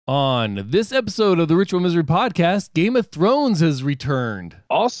On this episode of the Ritual Misery Podcast, Game of Thrones has returned.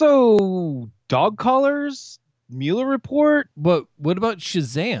 Also, dog collars, Mueller report. But what about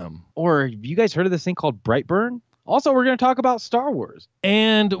Shazam? Or have you guys heard of this thing called Brightburn? Also, we're going to talk about Star Wars.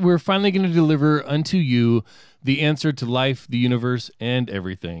 And we're finally going to deliver unto you the answer to life, the universe, and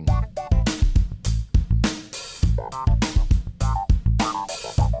everything.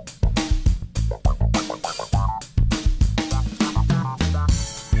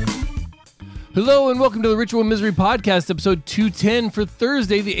 Hello and welcome to the Ritual Misery Podcast, episode 210 for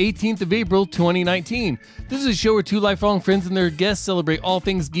Thursday, the 18th of April, 2019. This is a show where two lifelong friends and their guests celebrate all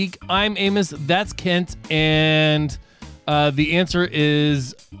things geek. I'm Amos, that's Kent, and the answer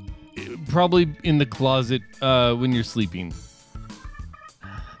is probably in the closet when you're sleeping.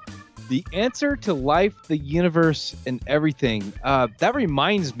 The answer to life, the universe, and everything. That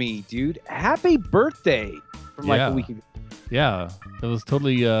reminds me, dude, happy birthday from like a week ago. Yeah, that was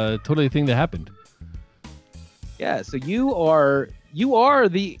totally a thing that happened. Yeah, so you are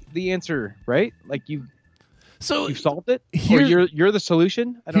the answer, right? Like you solved it, or you're the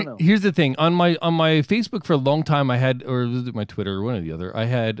solution. I don't know. Here's the thing: on my Facebook for a long time, I had, or was it my Twitter or one or the other? I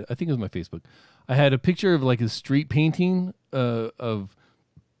think it was my Facebook. I had a picture of like a street painting of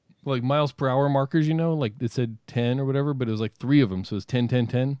like miles per hour markers, like it said 10 or whatever, but it was like 3 of them, so it was 10, 10,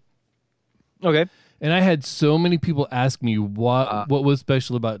 10. Okay. And I had so many people ask me what was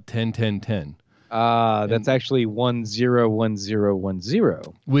special about 10, 10, 10. That's actually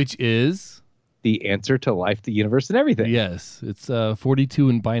 101010. Which is? The answer to life, the universe, and everything. Yes. It's 42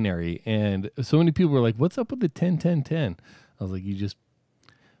 in binary. And so many people were like, what's up with the 10, 10, 10? I was like,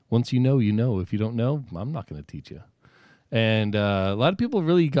 once you know, you know. If you don't know, I'm not going to teach you. And a lot of people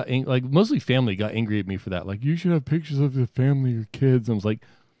really got, mostly family got angry at me for that. Like, you should have pictures of your family or kids. I was like,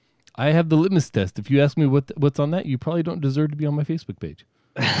 I have the litmus test. If you ask me what's on that, you probably don't deserve to be on my Facebook page.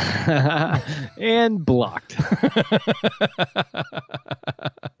 And blocked.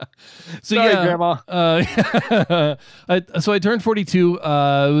 Sorry, Grandma. So I turned 42. It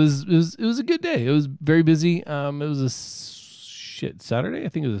was a good day. It was very busy. It was a Saturday. I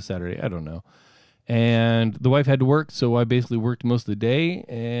think it was a Saturday. I don't know. And the wife had to work, so I basically worked most of the day,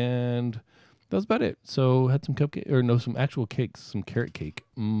 and that was about it. So had some some actual cakes, some carrot cake.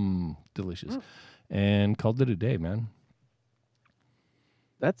 Delicious. And called it a day, man.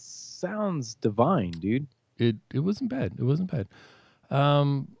 That sounds divine, dude. It wasn't bad. It wasn't bad.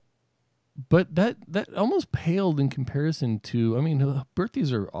 But that almost paled in comparison to, I mean,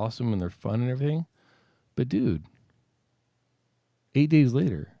 birthdays are awesome and they're fun and everything. But dude, 8 days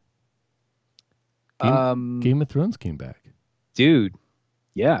later, Game of Thrones came back. Dude,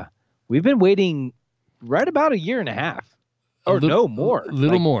 yeah. We've been waiting right about a year and a half. Or no, more. A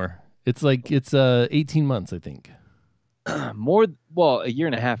little more. It's 18 months, I think. More, well, a year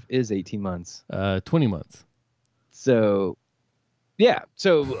and a half is 18 months. 20 months. So, yeah.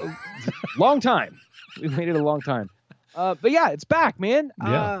 So, long time. We waited a long time. But yeah, it's back, man.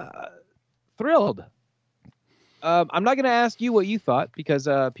 Yeah. Thrilled. I'm not going to ask you what you thought because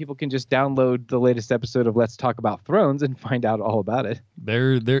people can just download the latest episode of Let's Talk About Thrones and find out all about it.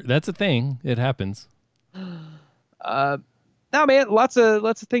 That's a thing. It happens. No, man, lots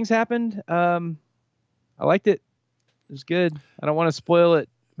of things happened. I liked it. It was good. I don't want to spoil it,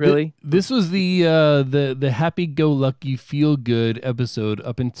 really. This was the happy-go-lucky, feel-good episode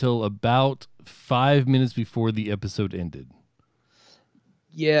up until about 5 minutes before the episode ended.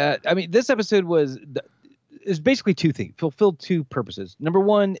 Yeah, I mean, this episode was basically two things, fulfilled two purposes. Number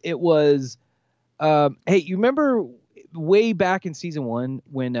one, it was, hey, you remember way back in season 1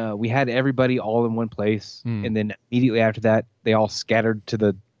 when we had everybody all in one place, and then immediately after that, they all scattered to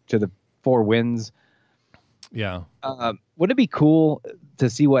the 4 winds. Yeah. Wouldn't it be cool to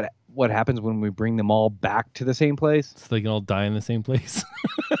see what happens when we bring them all back to the same place? So they can all die in the same place.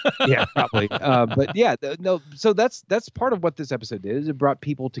 Yeah, probably. But yeah, no. So that's part of what this episode did. Is it brought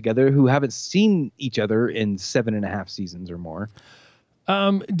people together who haven't seen each other in 7.5 seasons or more.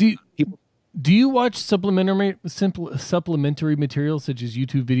 Do you watch supplementary materials such as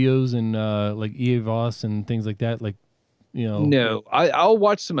YouTube videos and like EA Voss and things like that? Like, No, I'll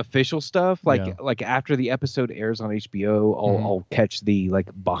watch some official stuff. Like after the episode airs on HBO, I'll catch the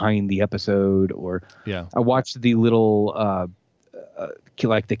behind the episode, or I watch the little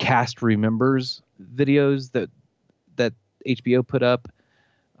like the cast remembers videos that HBO put up.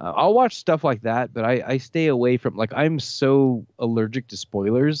 I'll watch stuff like that, but I stay away from, I'm so allergic to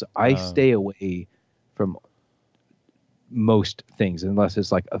spoilers. I stay away from most things unless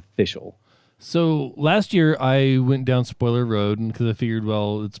it's official. So last year I went down spoiler road because I figured,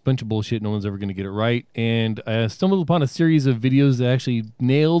 well, it's a bunch of bullshit. No one's ever going to get it right. And I stumbled upon a series of videos that actually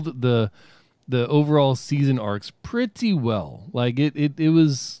nailed the overall season arcs pretty well. Like it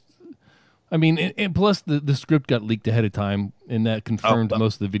was, I mean, and plus the script got leaked ahead of time, and that confirmed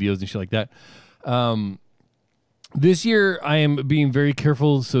most of the videos and shit like that. This year, I am being very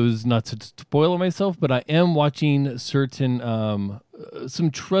careful so as not to spoil myself, but I am watching certain,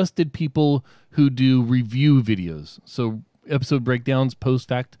 some trusted people who do review videos. So episode breakdowns,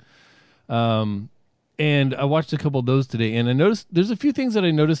 post-fact. And I watched a couple of those today, and I noticed there's a few things that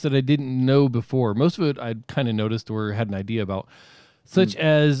I noticed that I didn't know before. Most of it I'd kind of noticed or had an idea about, such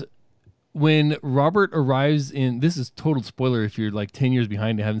as when Robert arrives in, this is total spoiler if you're like 10 years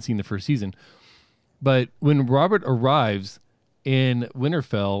behind and haven't seen the first season. But when Robert arrives in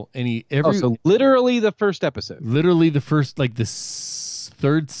Winterfell, and so literally the first episode, literally the first, like the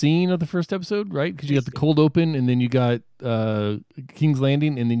third scene of the first episode, right? Because you got the cold open, and then you got King's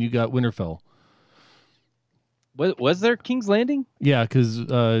Landing, and then you got Winterfell. Was there King's Landing? Yeah, because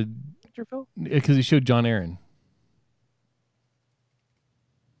he showed Jon Arryn.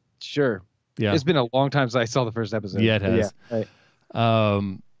 Sure. Yeah, it's been a long time since I saw the first episode. Yeah, it has. Yeah,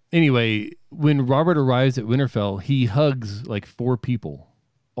 right. Anyway, when Robert arrives at Winterfell, he hugs like 4 people.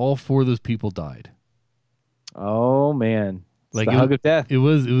 All 4 of those people died. Oh man, like the hug of death. It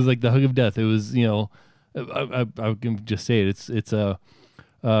was like the hug of death. It was, you know, I can just say it. It's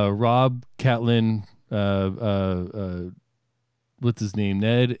Rob, Catelyn, what's his name,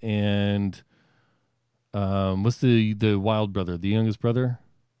 Ned, and what's the wild brother, the youngest brother?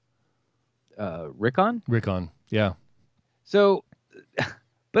 Rickon. Rickon, yeah. So.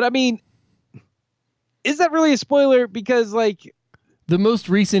 But I mean, is that really a spoiler? Because like the most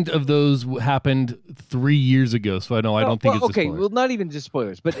recent of those happened 3 years ago, so I don't think it's okay. A spoiler. Well, not even just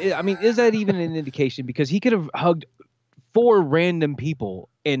spoilers, but I mean, is that even an indication? Because he could have hugged 4 random people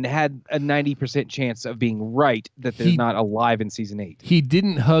and had a 90% chance of being right that they're not alive in season 8. He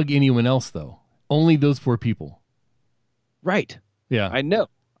didn't hug anyone else though. Only those 4 people. Right. Yeah. I know.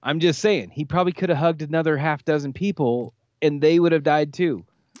 I'm just saying he probably could have hugged another half dozen people, and they would have died too.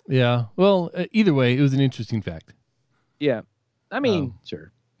 Yeah. Well, either way, it was an interesting fact. Yeah. I mean,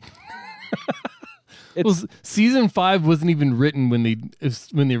 sure. Well, season 5 wasn't even written when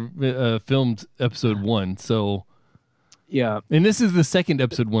they filmed episode 1. So yeah. And this is the second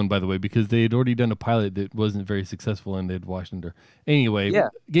episode 1, by the way, because they had already done a pilot that wasn't very successful and they'd washed under. Anyway, yeah.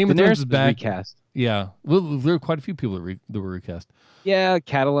 Game of Thrones is back. Recast. Yeah. Well, there were quite a few people that were recast. Yeah.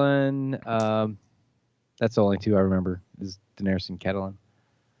 Catelyn. That's the only 2 I remember is Daenerys and Catelyn.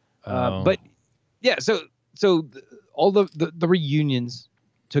 But yeah, so all the reunions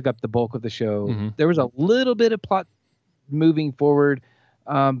took up the bulk of the show. Mm-hmm. There was a little bit of plot moving forward,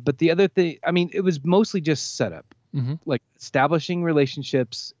 but the other thing, I mean, it was mostly just setup, like establishing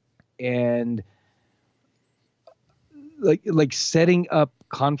relationships and like setting up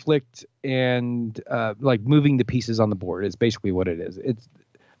conflict and like moving the pieces on the board is basically what it is. It's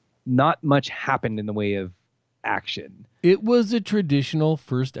not much happened in the way of action. It was a traditional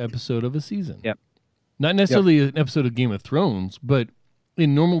first episode of a season. Yep. Not necessarily an episode of Game of Thrones, but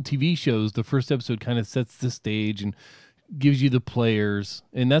in normal TV shows, the first episode kind of sets the stage and gives you the players,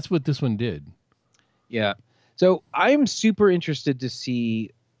 and that's what this one did. Yeah. So I'm super interested to see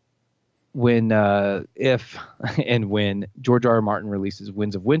when, if and when George R. R. Martin releases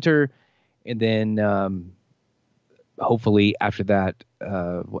Winds of Winter, and then hopefully after that,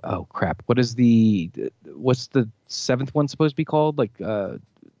 oh crap, what's the 7th one supposed to be called? Like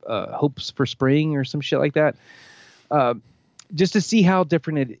Hopes for Spring or some shit like that. Just to see how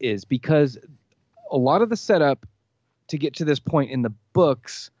different it is, because a lot of the setup to get to this point in the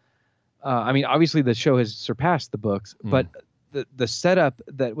books, I mean, obviously the show has surpassed the books, but the setup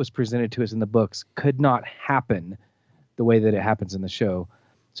that was presented to us in the books could not happen the way that it happens in the show.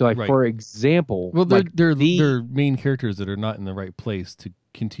 So, like, for example, well, they're main characters that are not in the right place to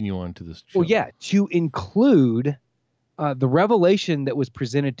continue on to this show. Well, yeah, to include the revelation that was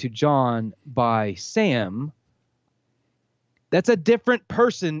presented to Jon by Sam. That's a different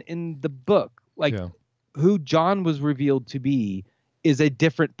person in the book. Like, who Jon was revealed to be is a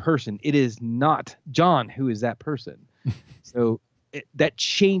different person. It is not Jon who is that person. So that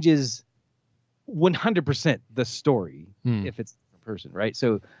changes 100% the story if it's a person, right?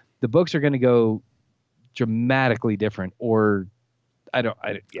 So the books are going to go dramatically different, or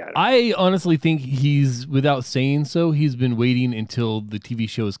I honestly think he's, without saying so, he's been waiting until the TV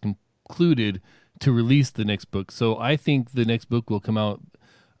show is concluded to release the next book. So I think the next book will come out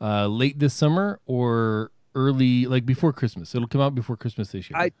late this summer or early, like before Christmas. It'll come out before Christmas this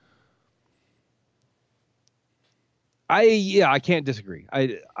year. I can't disagree.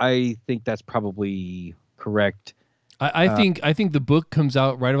 I think that's probably correct. I think the book comes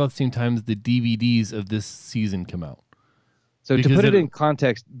out right about the same time as the DVDs of this season come out. So to put it in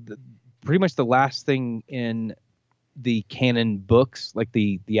context, pretty much the last thing in the canon books, like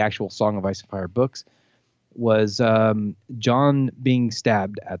the actual Song of Ice and Fire books, was Jon being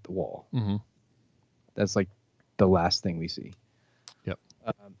stabbed at the wall. Mm-hmm. That's like the last thing we see. Yep.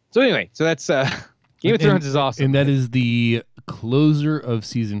 So anyway, so that's Game of Thrones is awesome. And that is the closer of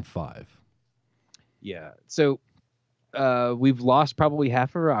season 5. Yeah. So we've lost probably half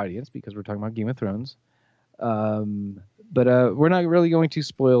of our audience because we're talking about Game of Thrones. But we're not really going to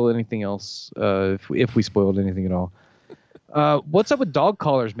spoil anything else if we spoiled anything at all. What's up with dog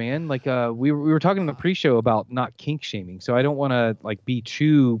collars, man? Like we were talking in the pre-show about not kink shaming, so I don't want to like be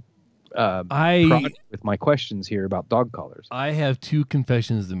too prod with my questions here about dog collars. I have 2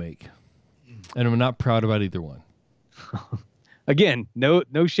 confessions to make, and I'm not proud about either one. Again, no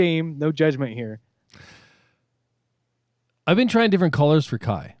shame, no judgment here. I've been trying different collars for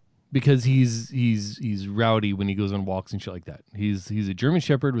Kai because he's rowdy when he goes on walks and shit like that. He's a German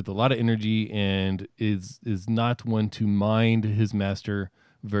Shepherd with a lot of energy and is not one to mind his master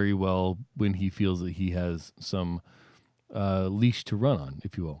very well when he feels that he has some leash to run on,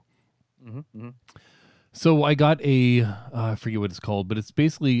 if you will. Mm-hmm, mm-hmm. So I got I forget what it's called, but it's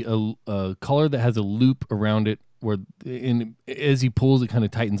basically a collar that has a loop around it where as he pulls, it kind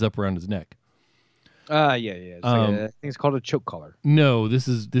of tightens up around his neck. Yeah. It's I think it's called a choke collar. No, this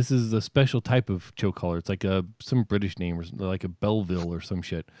is a special type of choke collar. It's like some British name or like a Belleville or some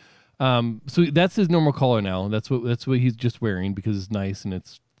shit. So that's his normal collar now. That's what he's just wearing because it's nice and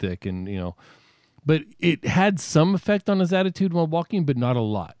it's thick and But it had some effect on his attitude while walking, but not a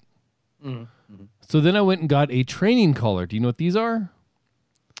lot. Mm-hmm. Mm-hmm. So then I went and got a training collar. Do you know what these are?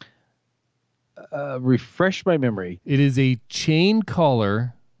 Refresh my memory. It is a chain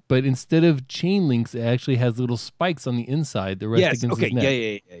collar. But instead of chain links, it actually has little spikes on the inside. The rest against his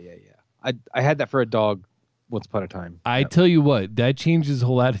neck. Yeah. I had that for a dog once upon a time. I tell you what, that changed his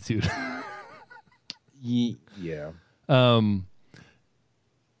whole attitude. Yeah. And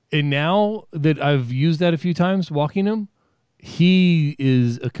now that I've used that a few times walking him, he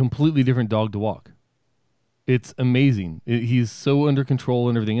is a completely different dog to walk. It's amazing. He's so under control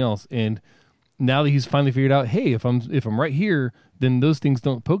and everything else. And now that he's finally figured out, hey, if I'm right here, then those things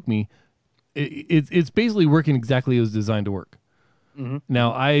don't poke me. It's basically working exactly as designed to work. Mm-hmm.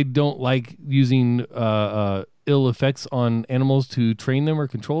 Now, I don't like using ill effects on animals to train them or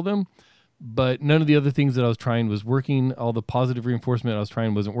control them, but none of the other things that I was trying was working. All the positive reinforcement I was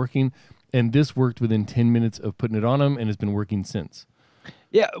trying wasn't working, and this worked within 10 minutes of putting it on him, and it's been working since.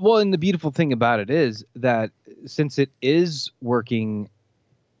 Yeah, well, and the beautiful thing about it is that since it is working,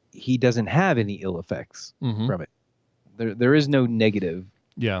 he doesn't have any ill effects from it. There is no negative.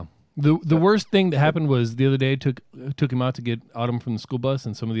 Yeah. The worst thing that happened was the other day I took him out to get Autumn from the school bus,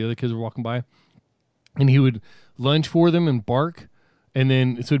 and some of the other kids were walking by, and he would lunge for them and bark, and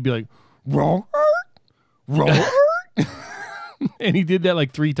then so it'd be like, roar, roar. And he did that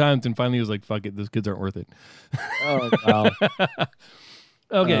like 3 times, and finally he was like, fuck it, those kids aren't worth it. Oh, wow.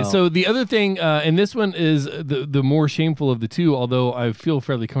 Okay, so the other thing, and this one is the more shameful of the two, although I feel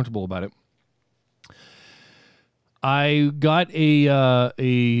fairly comfortable about it. I got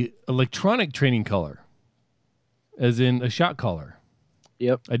a electronic training collar, as in a shot collar.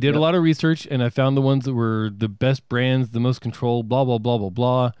 Yep. I did a lot of research, and I found the ones that were the best brands, the most controlled, blah, blah, blah, blah,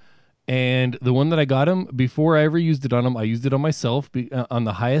 blah. And the one that I got him, before I ever used it on him, I used it on myself on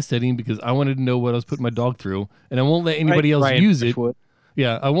the highest setting because I wanted to know what I was putting my dog through, and I won't let anybody else use it.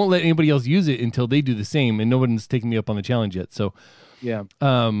 Yeah, I won't let anybody else use it until they do the same, and no one's taken me up on the challenge yet. So, yeah.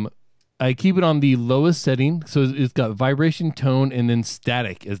 I keep it on the lowest setting, so it's got vibration, tone, and then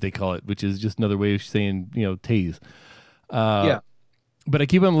static, as they call it, which is just another way of saying, tase. Yeah. But I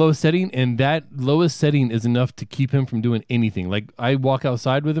keep it on the lowest setting, and that lowest setting is enough to keep him from doing anything. Like, I walk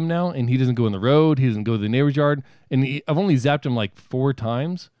outside with him now, and he doesn't go in the road, he doesn't go to the neighbor's yard, and I've only zapped him like 4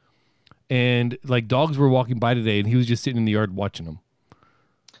 times, and like dogs were walking by today, and he was just sitting in the yard watching them.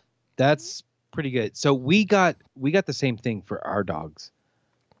 That's pretty good. So we got the same thing for our dogs,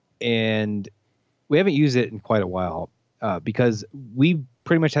 and we haven't used it in quite a while because we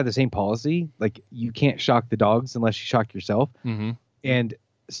pretty much had the same policy. Like, you can't shock the dogs unless you shock yourself. Mm-hmm. And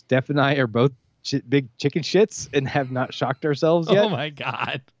Steph and I are both big chicken shits and have not shocked ourselves yet. Oh my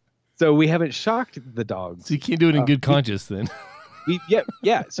God. So we haven't shocked the dogs. So you can't do it in good conscience then.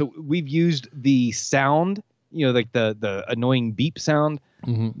 Yeah. So we've used the sound, like the annoying beep sound,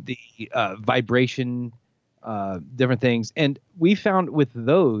 the vibration, different things. And we found with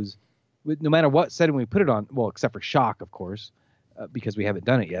those no matter what setting we put it on, well, except for shock, of course, because we haven't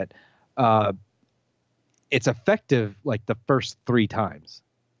done it yet. It's effective like the first 3 times.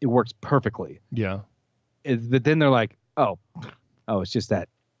 It works perfectly. Yeah. But then they're like, oh, it's just that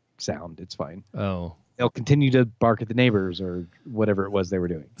sound. It's fine. Oh. They'll continue to bark at the neighbors or whatever it was they were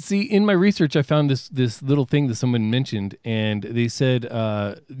doing. See, in my research, I found this little thing that someone mentioned, and they said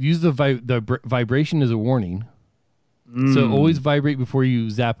use the vibration as a warning. So always vibrate before you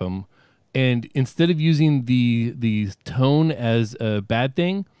zap them. And instead of using the tone as a bad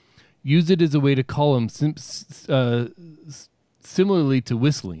thing, use it as a way to call them similarly to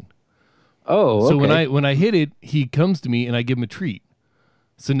whistling. Oh, so okay. when I hit it, he comes to me and I give him a treat.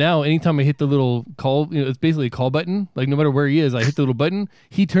 So now anytime I hit the little call, it's basically a call button. Like no matter where he is, I hit the little button,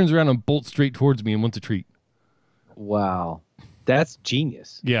 he turns around and bolts straight towards me and wants a treat. Wow. That's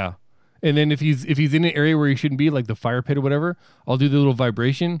genius. Yeah. And then if he's in an area where he shouldn't be, like the fire pit or whatever, I'll do the little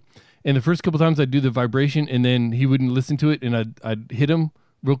vibration. And the first couple times I'd do the vibration and then he wouldn't listen to it and I'd hit him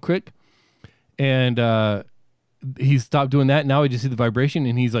real quick. And he stopped doing that. Now I just see the vibration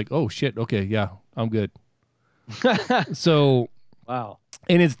and he's like, oh shit, okay, yeah, I'm good. So wow.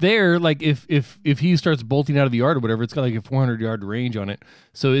 And it's there, like if he starts bolting out of the yard or whatever, it's got like a 400-yard range on it.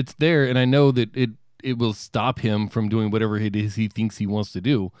 So it's there, and I know that it will stop him from doing whatever it is he thinks he wants to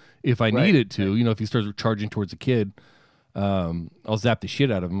do. If I need it to, if he starts charging towards a kid, I'll zap the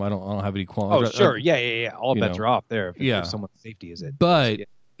shit out of him. I don't have any qualms. Oh, sure. Yeah. All bets are off there if someone's safety is it. But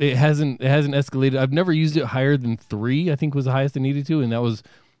it hasn't escalated. I've never used it higher than 3, I think was the highest I needed to, and that was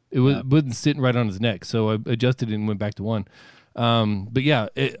wasn't sitting right on his neck. So I adjusted it and went back to 1. But yeah,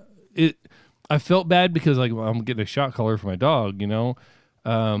 I felt bad because like I'm getting a shot collar for my dog, but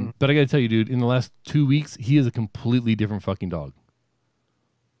I gotta tell you, dude, in the last 2 weeks, he is a completely different fucking dog.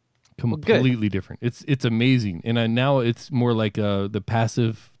 Completely different. It's amazing. And now it's more like the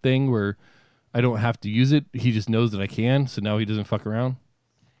passive thing where I don't have to use it. He just knows that I can. So now he doesn't fuck around.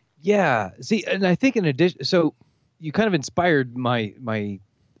 Yeah. See, and I think in addition, so you kind of inspired my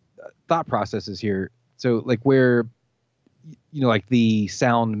thought processes here. So like where, like the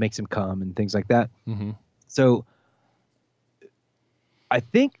sound makes him come and things like that. Mm-hmm. So I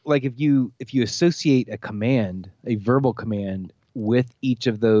think like if you associate a verbal command with each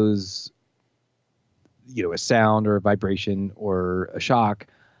of those, a sound or a vibration or a shock,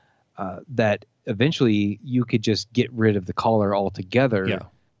 that eventually you could just get rid of the caller altogether. Yeah.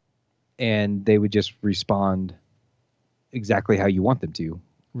 And they would just respond exactly how you want them to.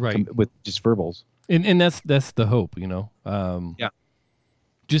 Right. With just verbals. And that's the hope, Yeah.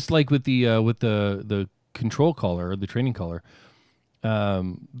 Just like with the control caller or the training caller,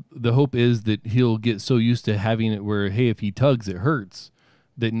 the hope is that he'll get so used to having it where, hey, if he tugs, it hurts.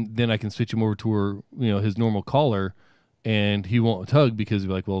 Then I can switch him over to his normal caller, and he won't tug because he'll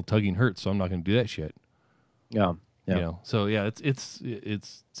be like, well, tugging hurts, so I'm not going to do that shit. Yeah. So yeah, it's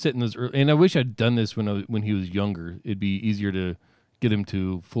sitting this early, and I wish I'd done this when he was younger. It'd be easier to get him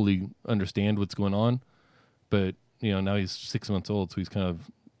to fully understand what's going on. But now he's 6 months old, so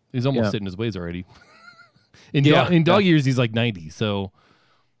he's almost set in his ways already. In dog years, he's like 90. So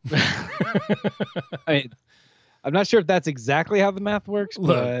I'm not sure if that's exactly how the math works.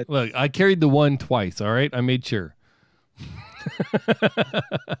 But look, I carried the 1 twice. All right, I made sure.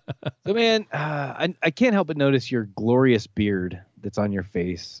 So man, I can't help but notice your glorious beard that's on your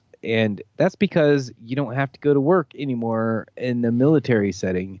face. And that's because you don't have to go to work anymore in the military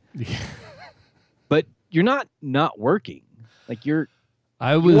setting. But you're not working. Like you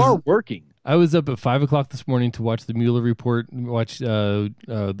are working. I was up at 5:00 this morning to watch the Mueller report, watch the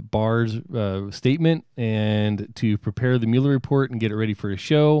Barr's statement, and to prepare the Mueller report and get it ready for a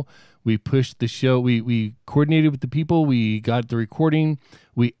show. We pushed the show. We coordinated with the people. We got the recording.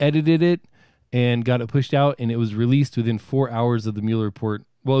 We edited it and got it pushed out, and it was released within 4 hours of the Mueller report.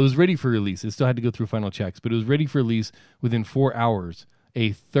 Well, it was ready for release. It still had to go through final checks, but it was ready for release within 4 hours.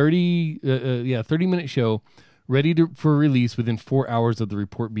 A 30-minute show ready for release within 4 hours of the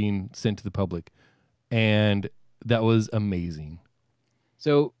report being sent to the public. And that was amazing.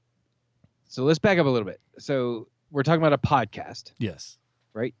 So let's back up a little bit. So we're talking about a podcast. Yes.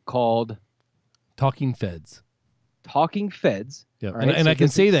 Right? Called Talking Feds. Talking Feds. Yeah. Right? And I can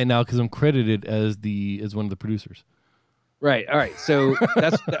say that now because I'm credited as one of the producers. Right. All right. So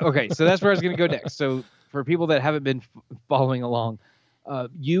that's okay. So that's where I was going to go next. So for people that haven't been following along,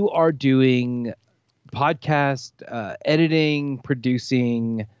 you are doing podcast editing,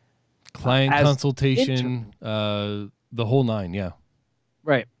 producing, client consultation, the whole 9. Yeah.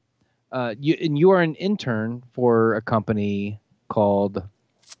 Right. You are an intern for a company called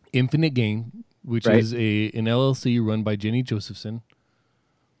Infinite Gain, which is an LLC run by Jenny Josephson.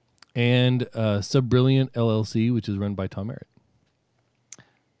 and Subbrilliant LLC, which is run by Tom Merritt.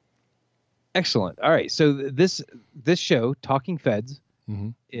 Excellent. All right, so this show, Talking Feds,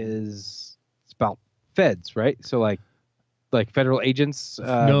 is it's about feds, right? So like federal agents.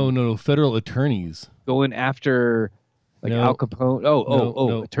 No, federal attorneys going after Al Capone.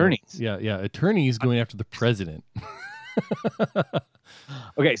 No, attorneys. No. Yeah, attorneys going after the president.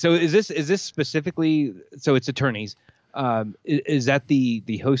 Okay, so is this specifically? So it's attorneys. Is that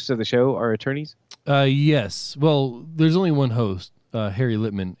the hosts of the show are attorneys? Yes. Well, there's only one host, Harry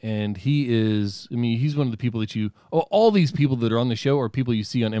Litman, and he's one of the people that all these people that are on the show are people you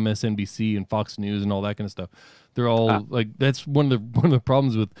see on MSNBC and Fox News and all that kind of stuff. They're all that's one of the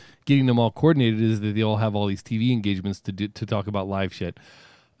problems with getting them all coordinated is that they all have all these TV engagements to talk about live shit.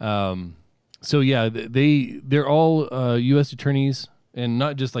 So yeah, they're all U.S. attorneys, and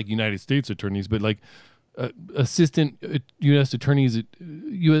not just like United States attorneys, but like assistant U.S. attorneys,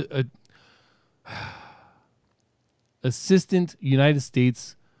 assistant United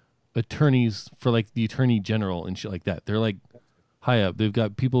States attorneys for like the Attorney General and shit like that. They're like high up. They've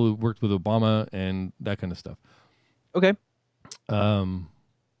got people who worked with Obama and that kind of stuff. Okay. And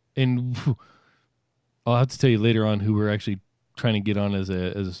I'll have to tell you later on who we're actually trying to get on as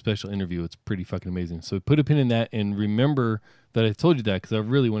a special interview. It's pretty fucking amazing. So put a pin in that and remember that I told you that because I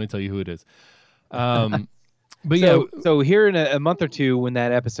really want to tell you who it is. But so here in a month or two, when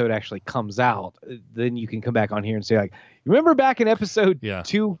that episode actually comes out, then you can come back on here and say like, remember back in episode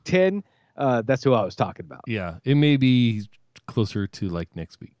 210? That's who I was talking about. Yeah, it may be closer to like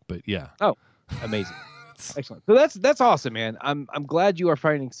next week, but yeah. Oh, amazing. Excellent. So that's awesome, man. I'm glad you are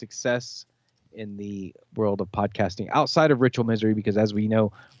finding success in the world of podcasting outside of Ritual Misery, because as we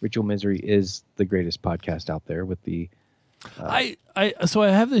know, Ritual Misery is the greatest podcast out there with the So I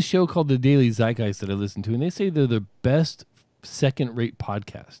have this show called The Daily Zeitgeist that I listen to, and they say they're the best second-rate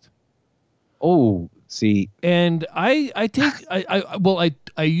podcast. Oh, see. And I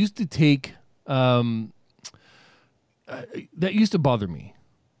used to take that used to bother me.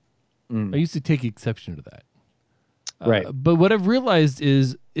 I used to take exception to that. Right. But what I've realized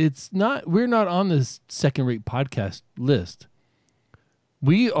is we're not on this second-rate podcast list.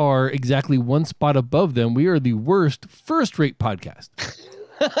 We are exactly one spot above them. We are the worst first-rate podcast.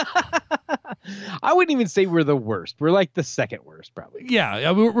 I wouldn't even say we're the worst. We're like the second worst, probably.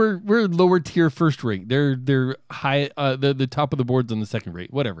 Yeah, we're lower tier first rate. They're high. The top of the boards on the second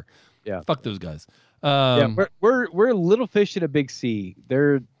rate. Whatever. Yeah. Fuck those guys. We're little fish in a big sea.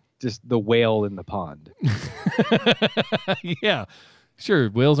 They're just the whale in the pond. Yeah, sure.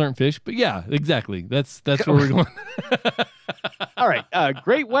 Whales aren't fish, but yeah, exactly. That's where we're going. All right,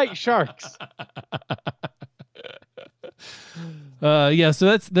 great white sharks. Yeah,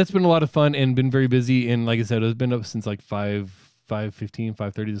 so that's been a lot of fun and been very busy. And like I said, I've been up since like 5:15,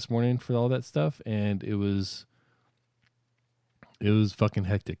 5:30 this morning for all that stuff, and it was fucking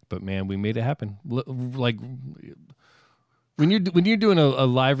hectic. But man, we made it happen. Like when you're doing a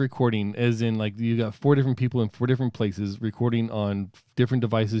live recording, as in like you got 4 different people in 4 different places recording on different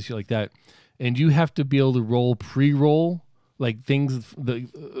devices, shit like that, and you have to be able to pre-roll like things, the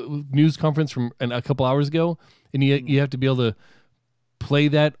news conference from a couple hours ago, and you have to be able to play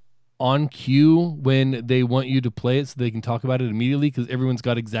that on cue when they want you to play it so they can talk about it immediately because everyone's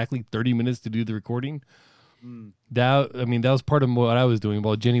got exactly 30 minutes to do the recording. That was part of what I was doing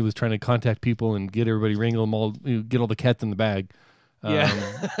while Jenny was trying to contact people and get everybody, wrangle them all, get all the cats in the bag.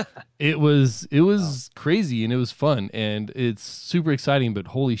 It was crazy and it was fun and it's super exciting, but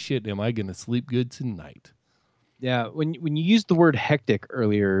holy shit, am I going to sleep good tonight? Yeah. When you used the word hectic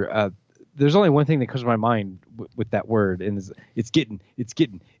earlier, there's only one thing that comes to my mind with that word, and it's getting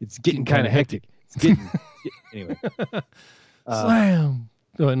kind of hectic. It's getting anyway. Slam.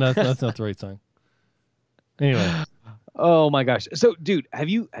 No, that's not the right sign. Anyway. Oh my gosh. So, dude, have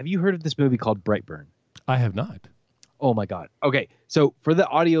you heard of this movie called Brightburn? I have not. Oh my god. Okay. So for the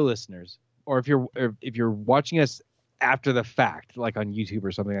audio listeners, or if you're watching us after the fact, like on YouTube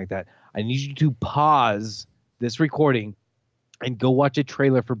or something like that, I need you to pause this recording and go watch a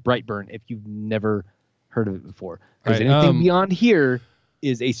trailer for Brightburn if you've never heard of it before. Because anything beyond here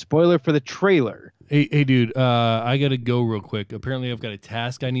is a spoiler for the trailer. Hey, dude, I got to go real quick. Apparently, I've got a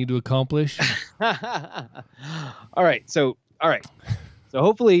task I need to accomplish. All right. So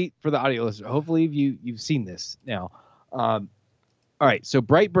hopefully, for the audio listener, hopefully you've seen this now. All right. So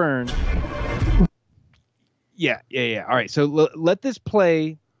Brightburn. Yeah. All right. So let this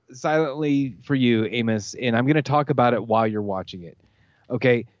play silently for you, Amos, and I'm going to talk about it while you're watching it.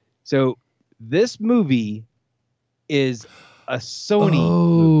 Okay. So this movie is a Sony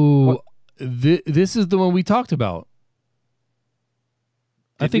movie. This is the one we talked about.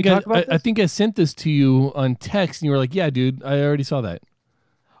 I think I think I sent this to you on text, and you were like, "Yeah, dude, I already saw that."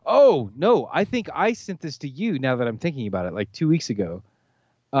 Oh no, I think I sent this to you. Now that I'm thinking about it, like 2 weeks ago.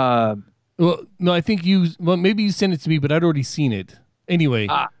 Well, no, I think you. Well, maybe you sent it to me, but I'd already seen it. Anyway,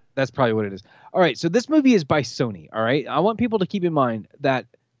 that's probably what it is. All right, so this movie is by Sony. All right, I want people to keep in mind that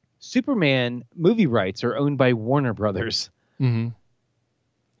Superman movie rights are owned by Warner Brothers. Mm-hmm.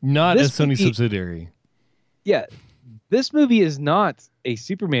 Not a Sony subsidiary. Yeah, this movie is not a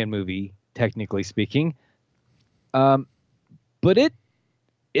Superman movie, technically speaking. But it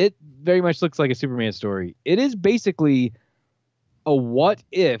very much looks like a Superman story. It is basically a what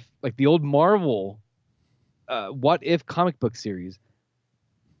if, like the old Marvel what if comic book series,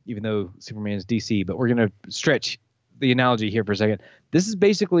 even though Superman is DC, but we're going to stretch the analogy here for a second. This is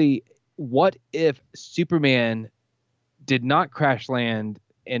basically what if Superman did not crash land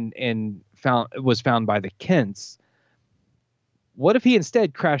and was found by the Kents. What if he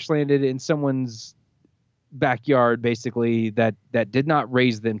instead crash landed in someone's backyard, basically, that did not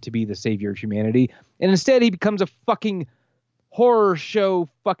raise them to be the savior of humanity, and instead he becomes a fucking horror show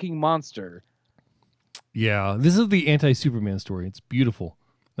fucking monster. Yeah, this is the anti-Superman story. It's beautiful.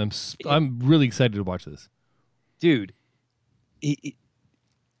 I'm really excited to watch this. Dude,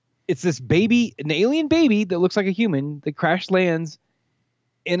 it's this baby, an alien baby that looks like a human that crash lands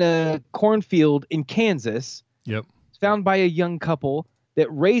in a cornfield in Kansas. Yep. It's found by a young couple that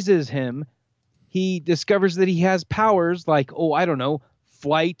raises him. He discovers that he has powers like, I don't know,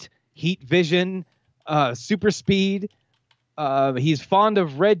 flight, heat vision, super speed. He's fond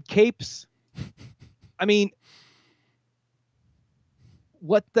of red capes. I mean,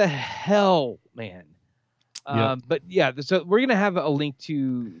 what the hell, man? Yep. But yeah, so we're gonna have a link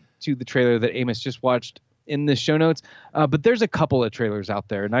to the trailer that Amos just watched in the show notes. But there's a couple of trailers out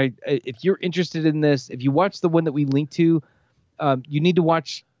there, and if you're interested in this, if you watch the one that we linked to, you need to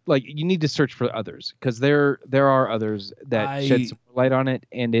watch. Like, you need to search for others, because there are others that shed some light on it,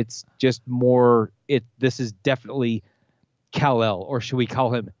 and it's just more. This is definitely Kal-El, or should we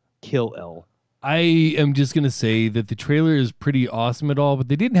call him Kill-El? I am just gonna say that the trailer is pretty awesome at all, but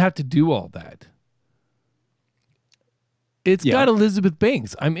they didn't have to do all that. It's got Elizabeth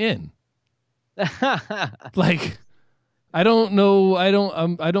Banks. I'm in. Like, I don't know. I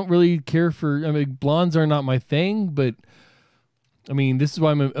don't really care for. I mean, blondes are not my thing, but I mean, this is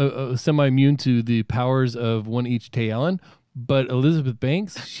why I'm semi-immune to the powers of One Each Tay Allen. But Elizabeth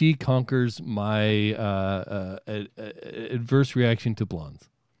Banks, she conquers my adverse reaction to blondes.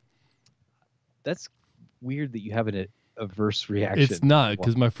 That's weird that you have an adverse reaction. It's not,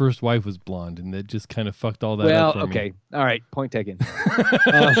 because my first wife was blonde, and that just kind of fucked all that up for me. All right, point taken.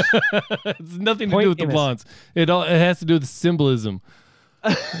 It's nothing to do with the blondes. It has to do with the symbolism.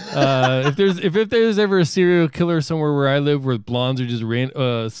 If there's ever a serial killer somewhere where I live where blondes are just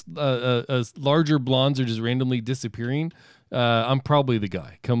larger blondes are just randomly disappearing, I'm probably the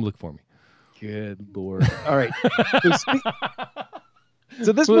guy. Come look for me. Good Lord. All right.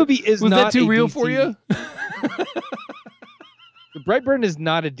 So this movie was not that too real for you? Brightburn is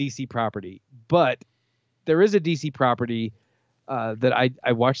not a DC property, but there is a DC property that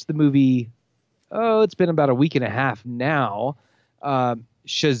I watched the movie. Oh, it's been about a week and a half now.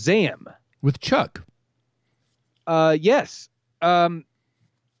 Shazam with Chuck. Yes. Have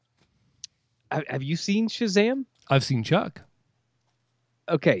you seen Shazam? I've seen Chuck.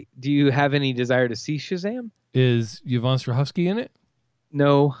 Okay. Do you have any desire to see Shazam? Is Yvonne Strahovski in it?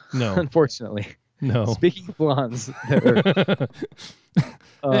 No. Unfortunately. No. Speaking of blondes,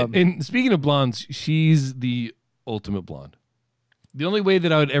 and speaking of blondes, she's the ultimate blonde. The only way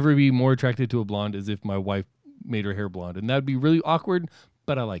that I would ever be more attracted to a blonde is if my wife made her hair blonde, and that'd be really awkward,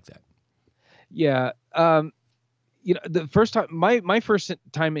 but I like that. Yeah. The first time, my first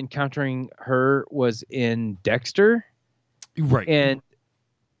time encountering her was in Dexter. Right. And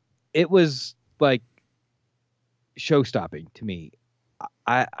it was like show-stopping to me.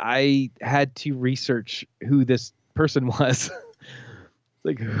 I had to research who this person was.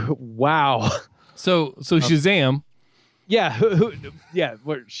 Like, wow. So Shazam. Yeah,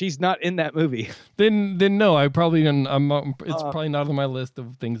 she's not in that movie. Then no, it's probably not on my list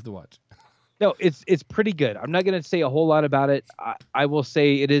of things to watch. No, it's pretty good. I'm not going to say a whole lot about it. I will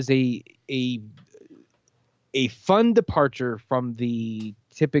say it is a fun departure from the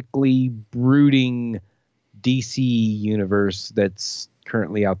typically brooding DC universe that's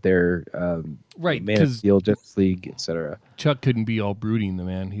currently out there. Right, Man of Steel, Justice League, etc. Chuck couldn't be all brooding, the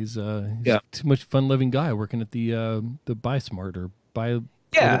man. He's too much fun-loving guy working at the Buy Smart or Buy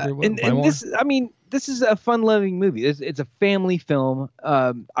Yeah, and this, I mean, this is a fun-loving movie. It's a family film.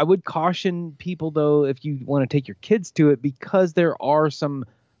 I would caution people, though, if you want to take your kids to it, because there are some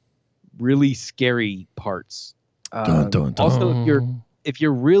really scary parts. Dun, dun, dun. Also, if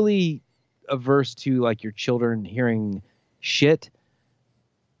you're really averse to like your children hearing shit,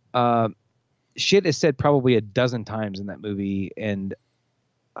 shit is said probably a dozen times in that movie, and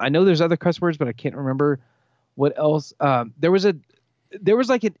I know there's other cuss words, but I can't remember what else. There was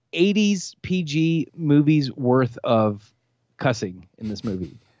like an 80s PG movie's worth of cussing in this movie.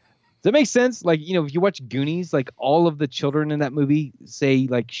 Does that make sense? Like, you know, if you watch Goonies, like all of the children in that movie say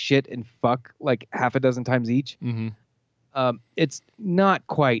like shit and fuck like half a dozen times each. Mm-hmm. It's not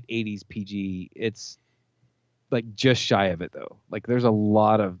quite 80s PG. It's like just shy of it though. Like there's a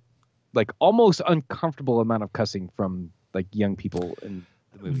lot of like almost uncomfortable amount of cussing from like young people in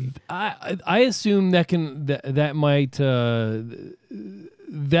the movie. I assume that might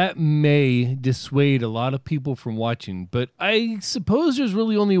that may dissuade a lot of people from watching, but I suppose there's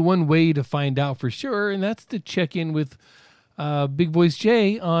really only one way to find out for sure, and that's to check in with Big Voice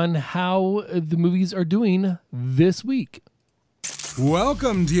Jay on how the movies are doing this week.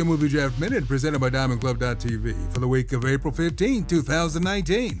 Welcome to your Movie Draft Minute, presented by DiamondClub.tv for the week of April 15,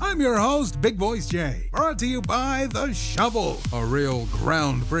 2019. I'm your host, Big Voice Jay, brought to you by The Shovel, a real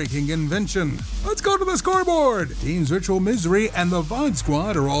groundbreaking invention. Let's go to the scoreboard. Teams Ritual Misery and the VOD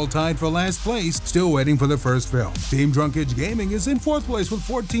Squad are all tied for last place, still waiting for their first film. Team Drunkage Gaming is in fourth place with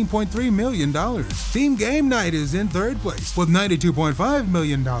 $14.3 million. Team Game Night is in third place with $92.5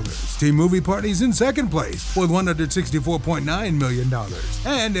 million. Team Movie Party is in second place with $164.9 million.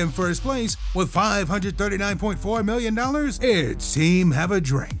 And in first place with $539.4 million, it's Team Have a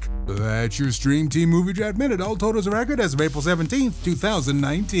Drink. That's your Stream Team Movie Draft Minute. All totals are record as of April 17th,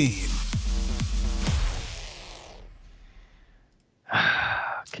 2019.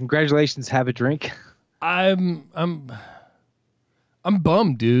 Congratulations, Have a Drink. I'm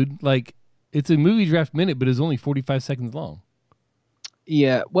bummed, dude. Like, it's a Movie Draft Minute, but it's only 45 seconds long.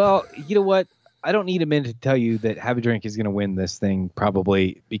 Yeah, well, you know what? I don't need a minute to tell you that Have a Drink is going to win this thing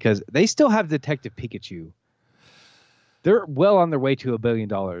probably because they still have Detective Pikachu. They're well on their way to $1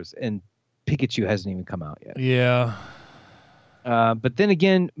 billion, and Pikachu hasn't even come out yet. Yeah. But then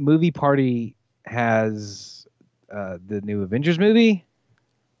again, Movie Party has the new Avengers movie.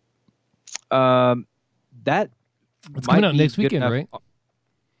 That it's coming out next weekend, right?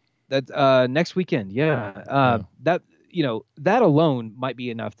 That's next weekend. Yeah. That, you know, that alone might be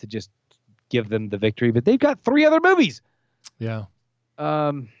enough to just give them the victory, but they've got 3 other movies. Yeah.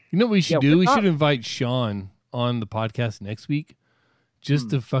 You know what we should do? We should invite Sean on the podcast next week just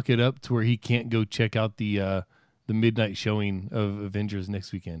to fuck it up to where he can't go check out the midnight showing of Avengers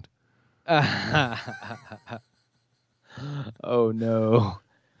next weekend. Oh no.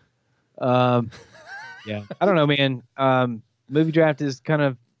 Yeah. I don't know, man. Movie Draft is kind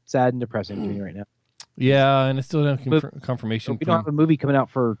of sad and depressing to me right now. Yeah, and I still don't have confirmation. We don't have a movie coming out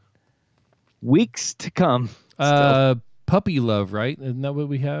for weeks to come. Puppy Love, right? Isn't that what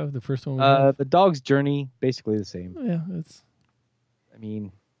we have? The first one we have? The Dog's Journey, basically the same. Yeah, it's. I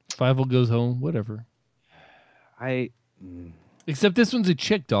mean, Fievel Goes Home, whatever. Except this one's a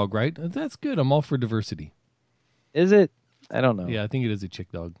chick dog, right? That's good. I'm all for diversity. Is it? I don't know. Yeah, I think it is a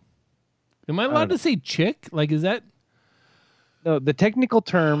chick dog. Am I allowed to say chick? Like, is that? No, the technical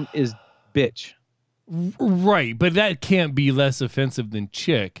term is bitch. Right, but that can't be less offensive than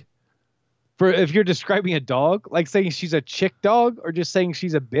chick. For if you're describing a dog, like saying she's a chick dog or just saying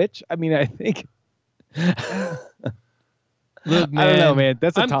she's a bitch. I mean, I think. Look, man, I don't know, man.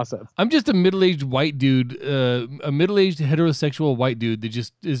 That's a toss-up. I'm just a middle-aged white dude, a middle-aged heterosexual white dude that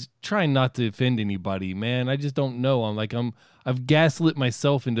just is trying not to offend anybody, man. I just don't know. I've gaslit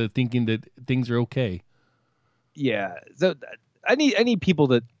myself into thinking that things are okay. Yeah. So I need people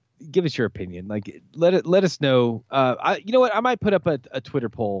to give us your opinion. Like, let us know. You know what? I might put up a Twitter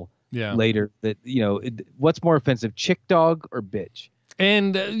poll later that, you know, what's more offensive, chick dog or bitch?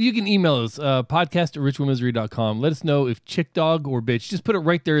 And you can email us, podcast@ritualmisery.com. Let us know if chick dog or bitch. Just put it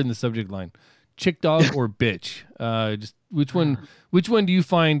right there in the subject line. Chick dog or bitch. Just which one do you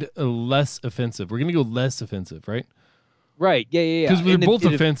find less offensive? We're going to go less offensive, right? Right. Yeah. Because they're both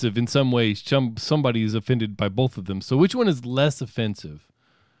offensive in some ways. Somebody is offended by both of them. So which one is less offensive?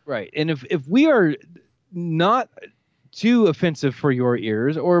 Right. And if we are not too offensive for your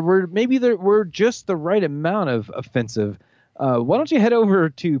ears, or we're just the right amount of offensive, why don't you head over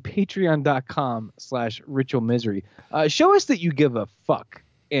to patreon.com/ritualmisery. Show us that you give a fuck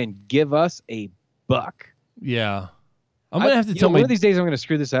and give us a buck. Yeah. I'm going to have to tell one of these days I'm going to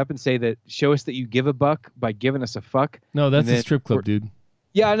screw this up and say that show us that you give a buck by giving us a fuck. No, that's a strip club, dude.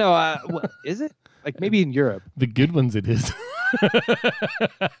 Yeah, I know. Is it? Like maybe in Europe. The good ones it is.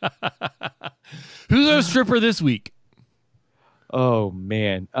 Who's our stripper this week? Oh,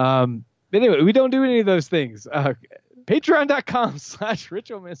 man. Anyway, we don't do any of those things.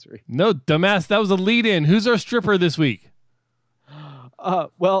 Patreon.com/Ritual Misery. No, dumbass. That was a lead in. Who's our stripper this week?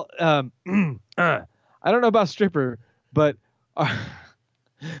 Well, I don't know about stripper, but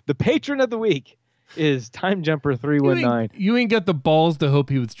the patron of the week is Time Jumper 319. You ain't got the balls to hope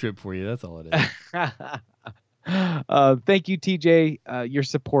he would strip for you. That's all it is. Thank you, TJ. Your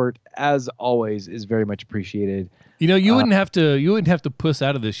support, as always, is very much appreciated. You know, you wouldn't have to puss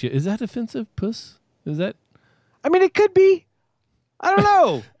out of this shit. Is that offensive? Puss? Is that? I mean, it could be. I don't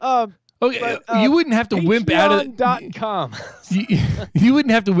know. Okay, but, you wouldn't have to wimp out of .com. You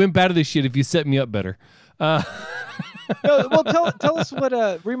wouldn't have to wimp out of this shit if you set me up better. No, well, tell us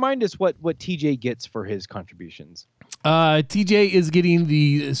what. Remind us what TJ gets for his contributions. TJ is getting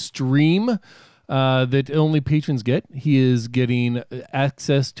the stream that only patrons get. He is getting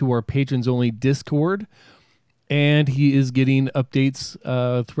access to our patrons only Discord, and he is getting updates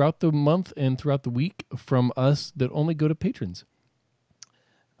throughout the month and throughout the week from us that only go to patrons.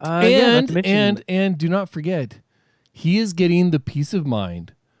 And do not forget, he is getting the peace of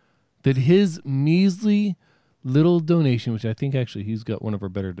mind that his measly little donation, which I think actually he's got one of our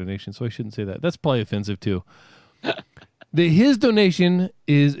better donations, so I shouldn't say that. That's probably offensive too. That his donation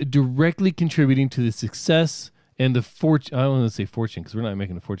is directly contributing to the success and the fortune. I don't want to say fortune because we're not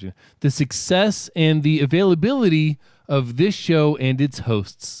making a fortune. The success and the availability of this show and its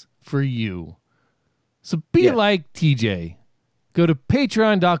hosts for you. So be like TJ. Go to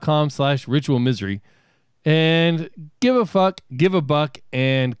patreon.com/Ritual Misery and give a fuck, give a buck,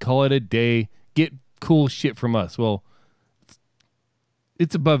 and call it a day. Get cool shit from us. Well,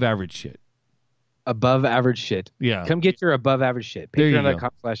 it's above average shit. Above average shit. Yeah. Come get your above average shit.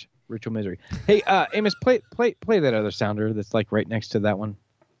 Patreon.com/Ritual Misery. Hey, Amos, play that other sounder that's like right next to that one.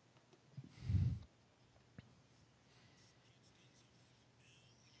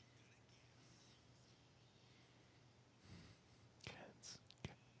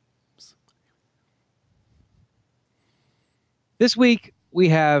 This week we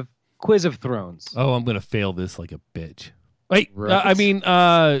have Quiz of Thrones. Oh, I'm gonna fail this like a bitch. Wait,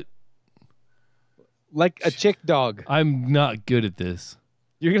 right. Like a chick dog. I'm not good at this.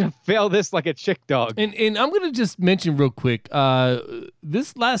 You're gonna fail this like a chick dog. And I'm gonna just mention real quick.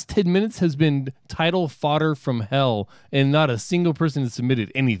 This last 10 minutes has been title fodder from hell, and not a single person has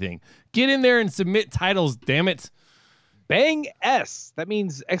submitted anything. Get in there and submit titles, damn it! Bang S. That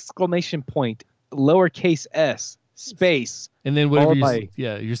means exclamation point, lowercase s, space, and then whatever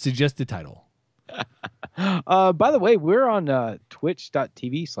your suggested title. By the way, we're on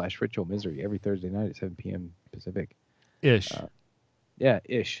twitch.tv/Ritual Misery every Thursday night at 7 p.m. Pacific. Ish.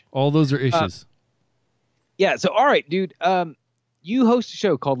 Ish. All those are ishes. Yeah. So, all right, dude. You host a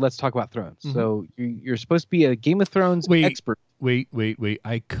show called Let's Talk About Thrones. Mm-hmm. So you're supposed to be a Game of Thrones expert. Wait.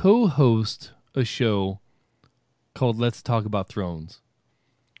 I co-host a show called Let's Talk About Thrones,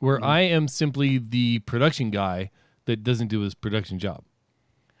 where I am simply the production guy that doesn't do his production job.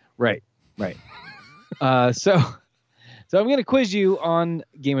 Right. So I'm going to quiz you on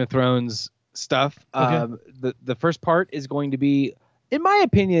Game of Thrones stuff. Okay. The first part is going to be, in my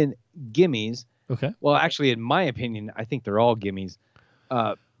opinion, gimmies. Okay. Well, actually, in my opinion, I think they're all gimmies.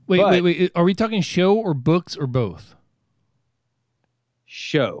 Wait. Are we talking show or books or both?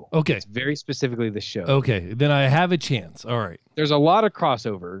 Show. Okay. It's very specifically the show. Okay. Then I have a chance. All right. There's a lot of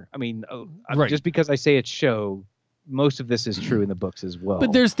crossover. I mean, just because I say it's show, most of this is true in the books as well.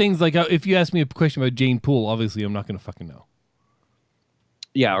 But there's things like, if you ask me a question about Jane Poole, obviously I'm not going to fucking know.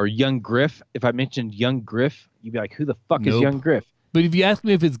 Yeah, or Young Griff. If I mentioned Young Griff, you'd be like, who the fuck is Young Griff? But if you ask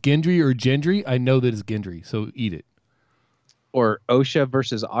me if it's Gendry or Gendry, I know that it's Gendry, so eat it. Or Osha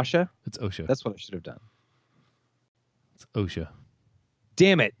versus Asha? It's Osha. That's what I should have done. It's Osha.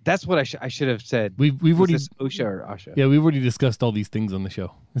 Damn it! That's what I should have said. We've already Osha or Asha. Yeah, we've already discussed all these things on the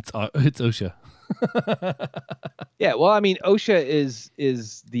show. It's Osha. Yeah, well, I mean, Osha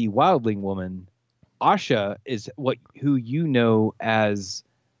is the wildling woman. Asha is who you know as.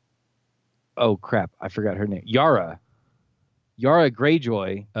 Oh crap! I forgot her name. Yara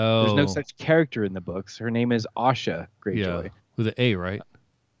Greyjoy. Oh. There's no such character in the books. Her name is Asha Greyjoy. Yeah, with an A, right?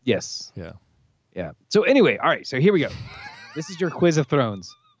 Yes. Yeah. So anyway, all right. So here we go. This is your Quiz of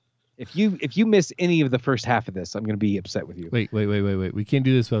Thrones. If you miss any of the first half of this, I'm going to be upset with you. Wait. We can't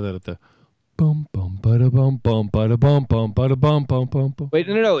do this without the bum bum bada bum bum bada bum bum bada bum bum bum bum. Wait,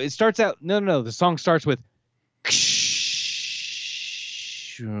 no. It starts out. No. The song starts with.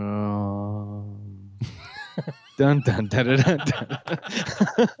 Dun dun dun dun dun.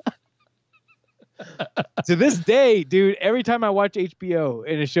 dun. To this day, dude, every time I watch HBO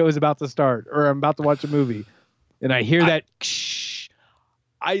and a show is about to start, or I'm about to watch a movie, and I hear that,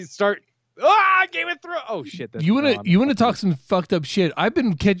 I start. Game of Thrones. Oh shit! You wanna talk some fucked up shit? I've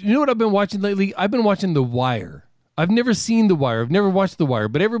been catching. You know what I've been watching lately? I've been watching The Wire. I've never seen The Wire. I've never watched The Wire,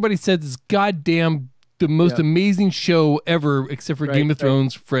 but everybody says it's goddamn the most amazing show ever, except for Game of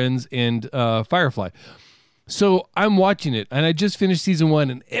Thrones, Friends, and Firefly. So I'm watching it, and I just finished season 1,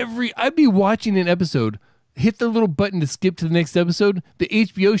 and I'd be watching an episode, hit the little button to skip to the next episode, the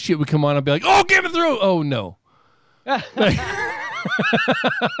HBO shit would come on, I'd be like, oh, Game of Thrones! Oh, no.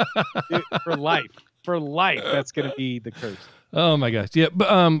 Dude, for life, that's going to be the curse. Oh, my gosh. Yeah, but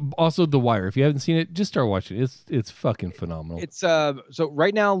also The Wire. If you haven't seen it, just start watching it. It's fucking phenomenal. It's so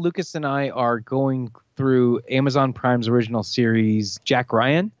right now, Lucas and I are going through Amazon Prime's original series, Jack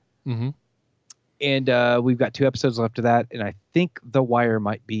Ryan. Mm-hmm. And we've got 2 episodes left of that, and I think The Wire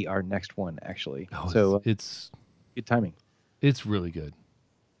might be our next one, actually. Oh, so it's good timing. It's really good.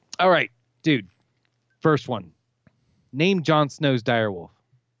 All right, dude. First one. Name Jon Snow's direwolf.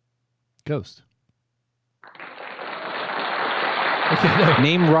 Ghost. Okay, no.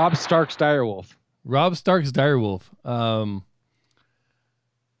 Name Robb Stark's direwolf. Robb Stark's direwolf.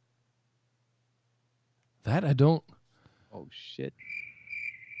 That I don't. Oh shit.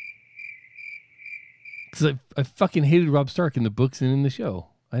 Because I fucking hated Robb Stark in the books and in the show.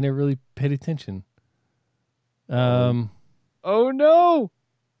 I never really paid attention. Oh no.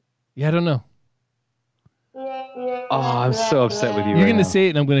 Yeah, I don't know. Oh, I'm so upset with you. You're gonna say it,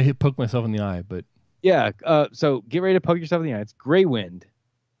 and I'm gonna poke myself in the eye. But yeah. So get ready to poke yourself in the eye. It's Grey Wind.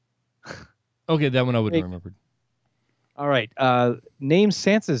 Okay, that one I wouldn't have remembered. All right. Name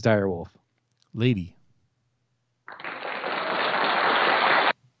Sansa's direwolf. Lady.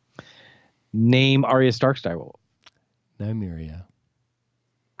 Name Arya Stark's direwolf. Nymeria.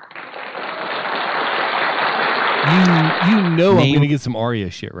 You know I'm gonna get some Arya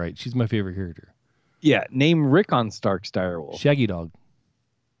shit right. She's my favorite character. Yeah. Name Rickon Stark's direwolf. Shaggy Dog.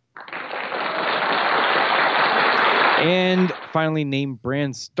 And finally, name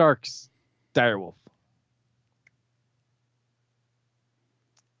Bran Stark's direwolf.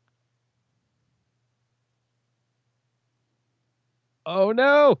 Oh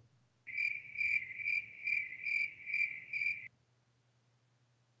no!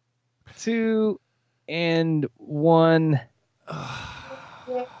 Two and one.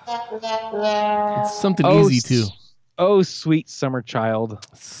 It's something easy too. Oh, sweet summer child.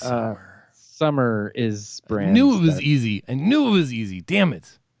 Summer is Bran. I knew it was easy. Damn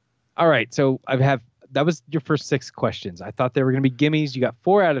it. All right, so that was your first 6 questions. I thought they were going to be gimmies. You got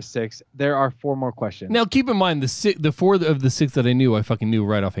 4 out of 6. There are 4 more questions. Now keep in mind the 4 of the 6 that I knew, I fucking knew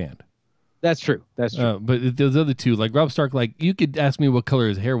right offhand. That's true. But those other 2, like Robb Stark, like you could ask me what color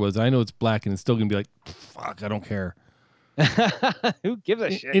his hair was. I know it's black, and it's still gonna be like, fuck, I don't care. Who gives a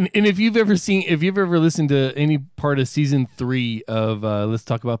shit? And if you've ever listened to any part of season 3 of Let's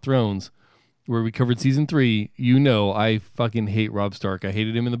Talk About Thrones, where we covered season 3, you know I fucking hate Robb Stark. I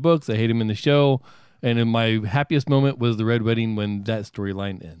hated him in the books. I hate him in the show. And in my happiest moment was the Red Wedding when that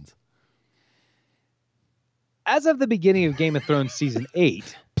storyline ends. As of the beginning of Game of Thrones season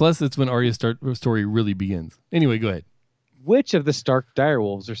 8. Plus, it's when Arya's story really begins. Anyway, go ahead. Which of the Stark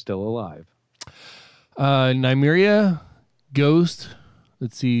direwolves are still alive? Nymeria, Ghost.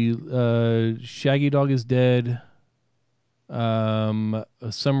 Let's see. Shaggy Dog is dead.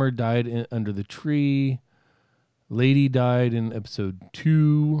 Summer died under the tree. Lady died in episode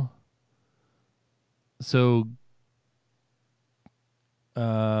 2. So,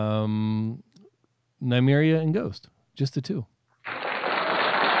 Nymeria and Ghost, just the 2.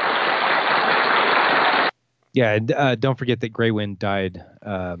 Yeah, don't forget that Grey Wind died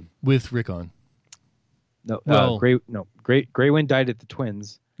with Rickon. No, Grey Wind died at the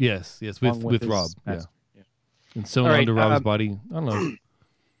Twins. Yes, with Robb. Yeah. And sewn onto Robb's body. I don't know.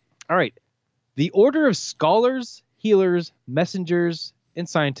 All right. The order of scholars, healers, messengers, and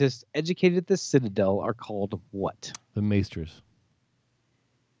scientists educated at the Citadel are called what? The Maesters.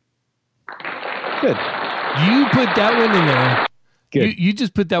 Good. You put that one in there. Good. You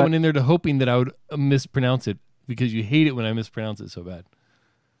just put that one in there to hoping that I would mispronounce it because you hate it when I mispronounce it so bad.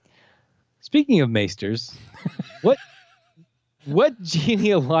 Speaking of Maesters, what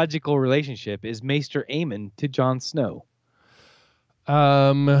genealogical relationship is Maester Aemon to Jon Snow?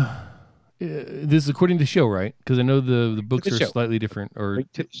 This is according to show, right? Because I know the books are slightly different or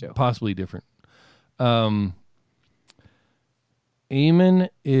possibly different. Aemon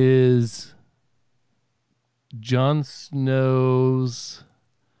is Jon Snow's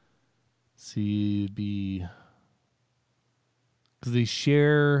because they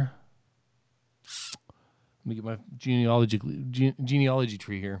share. Let me get my genealogy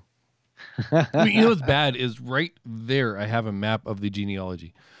tree here. I mean, you know what's bad is right there. I have a map of the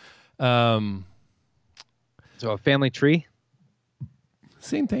genealogy. So a family tree.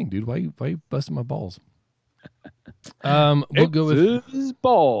 Same thing, dude. Why you busting my balls? We'll go with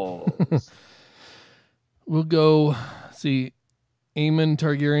balls. We'll go. See, Aemon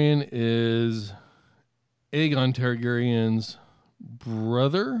Targaryen is Aegon Targaryen's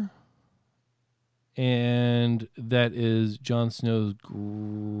brother, and that is Jon Snow's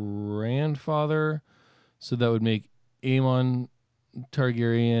grandfather. So that would make Aemon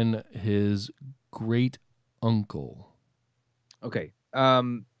Targaryen his great uncle. Okay.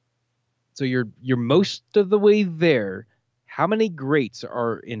 So you're most of the way there. How many greats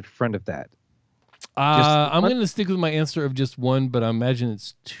are in front of that? I'm going to stick with my answer of just one, but I imagine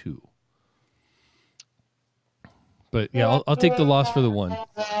it's two. But yeah, I'll take the loss for the one.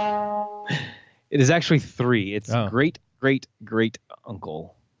 It is actually three. It's great, great, great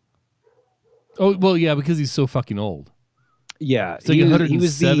uncle. Oh, well, yeah, because he's so fucking old. Yeah. It's like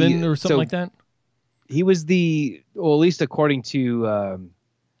 107 or something like that. He was at least according to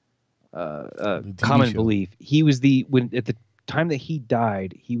common belief, he was at the time that he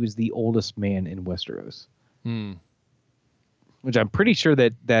died, he was the oldest man in Westeros. Which I'm pretty sure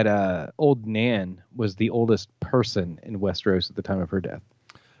that old Nan was the oldest person in Westeros at the time of her death.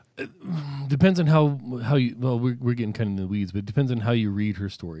 Depends on how you. Well, we're getting kind of in the weeds, but it depends on how you read her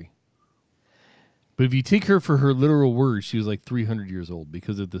story. But if you take her for her literal words, she was like 300 years old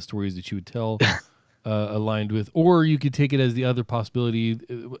because of the stories that she would tell, aligned with. Or you could take it as the other possibility.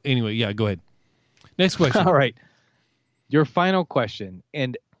 Anyway, yeah, go ahead. Next question. All right, your final question.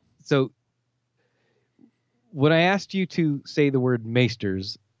 And so, when I asked you to say the word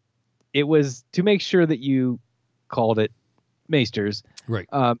maesters, it was to make sure that you called it maesters, right?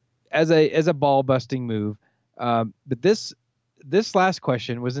 As a ball busting move. But this last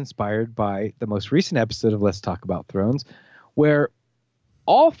question was inspired by the most recent episode of Let's Talk About Thrones, where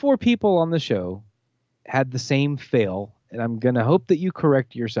all four people on the show had the same fail, and I'm gonna hope that you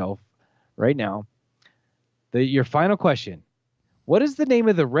correct yourself right now. Your final question. What is the name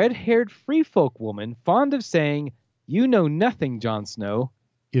of the red-haired free folk woman fond of saying, "You know nothing, Jon Snow"?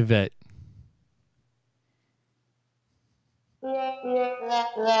 Yvette.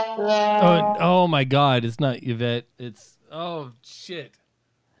 Oh my God! It's not Yvette. It's shit.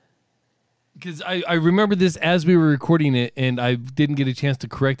 Because I remember this as we were recording it, and I didn't get a chance to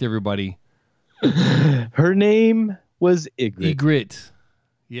correct everybody. Her name was Ygritte. Ygritte.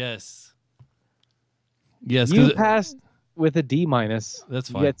 Yes. You passed with a D-. That's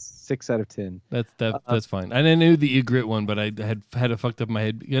fine. You get 6 out of 10. That's fine. I knew the Ygritte one, but I had it fucked up in my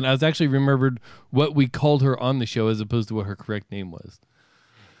head. And I was actually remembered what we called her on the show as opposed to what her correct name was.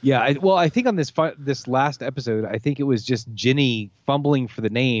 Yeah, I think on this last episode, I think it was just Ginny fumbling for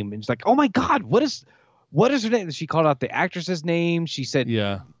the name, and she's like, "Oh my God, what is her name?" She called out the actress's name. She said,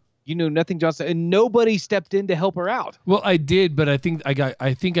 "Yeah, you know nothing, Johnson," and nobody stepped in to help her out. Well, I did, but I think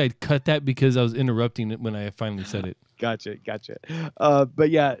I cut that because I was interrupting it when I finally said it. Gotcha. But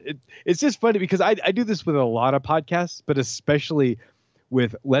yeah, it's just funny because I do this with a lot of podcasts, but especially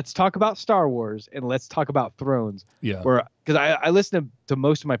with Let's Talk About Star Wars and Let's Talk About Thrones. Yeah. Because I listen to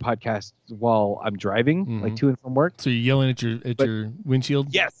most of my podcasts while I'm driving, like to and from work. So you're yelling at your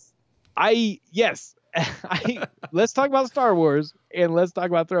windshield? Yes. Let's talk about Star Wars and Let's Talk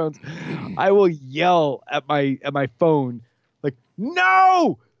About Thrones. I will yell at my phone like,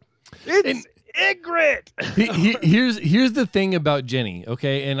 "No! It's Ygritte!" Here's the thing about Jenny,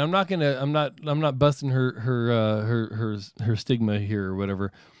 okay? And I'm not busting her stigma here or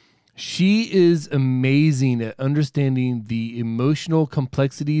whatever. She is amazing at understanding the emotional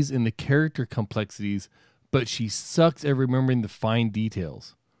complexities and the character complexities, but she sucks at remembering the fine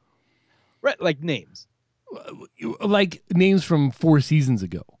details. Right, like names. Like names from 4 seasons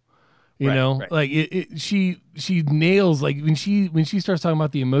ago. You know, right. Like she nails, like when she starts talking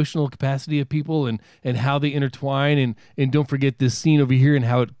about the emotional capacity of people and how they intertwine and don't forget this scene over here and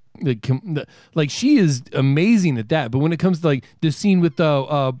how like she is amazing at that. But when it comes to like the scene with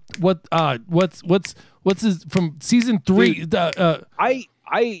what's his from season 3, I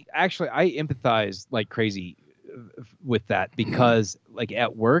empathize like crazy with that because like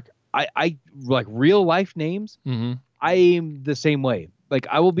at work I like real life names. Mm-hmm. I am the same way. Like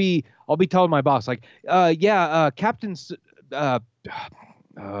I'll be telling my boss like, Captain's,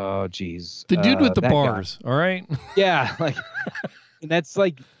 oh geez, the dude with the bars, guy. All right, yeah, like, and that's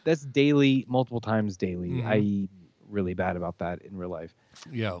daily, multiple times daily. Mm-hmm. I'm really bad about that in real life.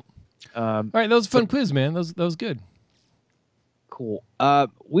 Yeah. All right, that was a fun quiz, man. That was good. Cool.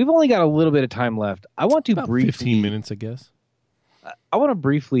 We've only got a little bit of time left. I want to About briefly 15 minutes, I guess. I want to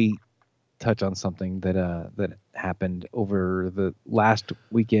briefly touch on something that happened over the last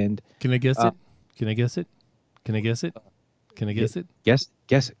weekend. Can I guess it? Can I guess it? Can I guess it? Can I guess it? Guess.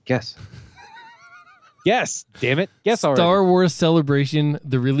 Yes, damn it. Guess already. Star Wars Celebration,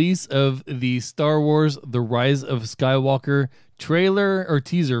 the release of the Star Wars The Rise of Skywalker trailer, or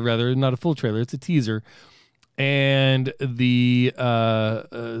teaser rather, not a full trailer, it's a teaser, and the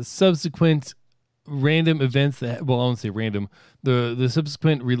subsequent random events that, well, I won't say random, the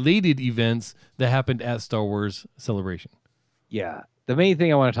subsequent related events that happened at Star Wars Celebration. Yeah. The main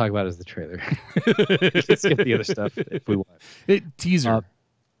thing I want to talk about is the trailer. Let's get the other stuff if we want. Teaser.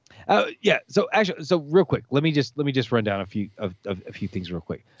 Yeah. So actually, real quick, let me just run down a few things real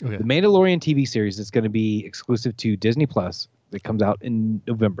quick. Okay. The Mandalorian TV series is going to be exclusive to Disney Plus. It comes out in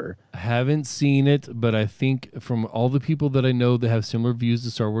November. I haven't seen it, but I think from all the people that I know that have similar views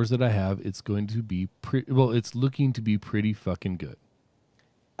to Star Wars that I have, it's going to be it's looking to be pretty fucking good.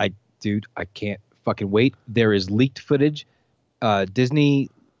 Dude, I can't fucking wait. There is leaked footage.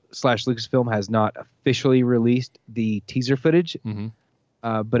 Disney/Lucasfilm has not officially released the teaser footage. Mm-hmm.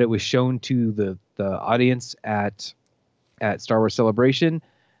 But it was shown to the audience at Star Wars Celebration.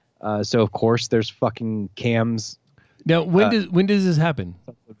 So of course there's fucking cams. Now when does this happen?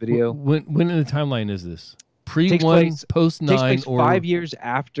 Video. When in the timeline is this? Pre-1, post-9, or 5 years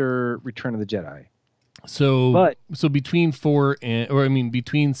after Return of the Jedi. So between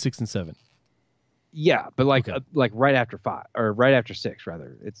between 6 and 7. Yeah, but like right after 5 or right after 6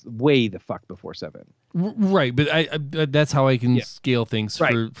 rather. It's way the fuck before 7. Right, but I that's how I can scale things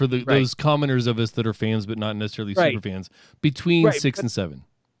for those commoners of us that are fans but not necessarily super fans. Between 6 and 7.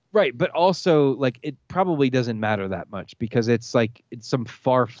 Right, but also like it probably doesn't matter that much because it's some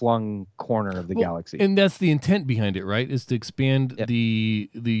far-flung corner of the galaxy. And that's the intent behind it, right? Is to expand the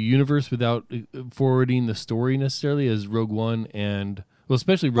universe without forwarding the story necessarily, as Rogue One and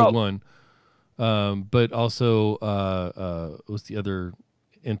especially Rogue One. But also what's the other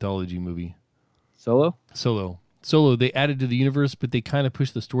anthology movie? Solo. They added to the universe, but they kind of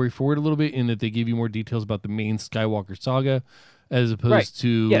pushed the story forward a little bit in that they gave you more details about the main Skywalker saga, as opposed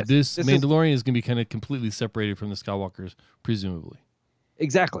to this Mandalorian is going to be kind of completely separated from the Skywalkers, presumably.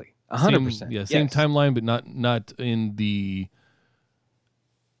 Exactly, 100%. Yeah, same timeline, but not in the.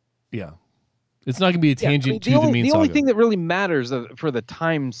 Yeah, it's not going to be a tangent to the main saga. The only thing that really matters for the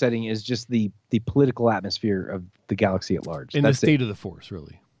time setting is just the political atmosphere of the galaxy at large. And the state of the Force,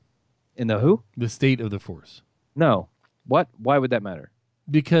 really. In the who? The state of the Force. No. What? Why would that matter?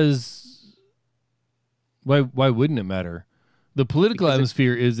 Because why wouldn't it matter? The political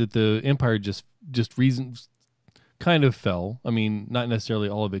atmosphere is that the Empire just reasons kind of fell. I mean, not necessarily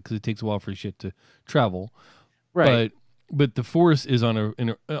all of it because it takes a while for shit to travel. Right. But the Force is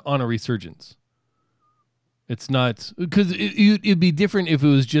on a resurgence. It's not because it'd be different if it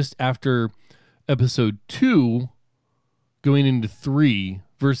was just after Episode 2 going into 3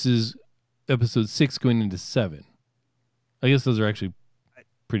 versus Episode 6 going into 7. I guess those are actually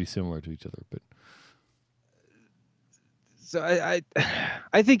pretty similar to each other, but. So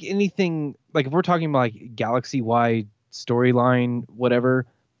I think anything like if we're talking about like galaxy-wide storyline, whatever,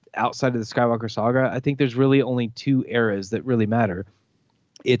 outside of the Skywalker saga, I think there's really only 2 eras that really matter.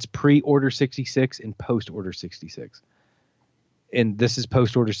 It's pre-Order 66 and post-Order 66. And this is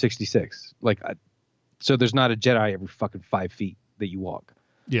post-Order 66. So there's not a Jedi every fucking 5 feet that you walk.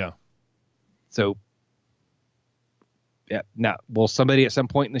 Yeah. So, yeah. Now, will somebody at some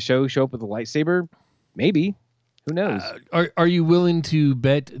point in the show up with a lightsaber? Maybe. Who knows? Are you willing to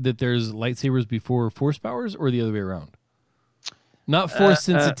bet that there's lightsabers before Force powers, or the other way around? Not Force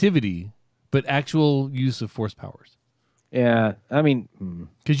sensitivity, but actual use of Force powers. Yeah, I mean,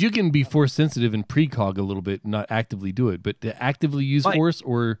 because you can be Force sensitive and precog a little bit, and not actively do it, but to actively use Force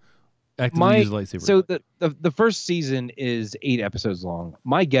or actively use a lightsaber. So the first season is 8 episodes long.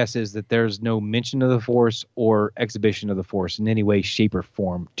 My guess is that there's no mention of the Force or exhibition of the Force in any way, shape, or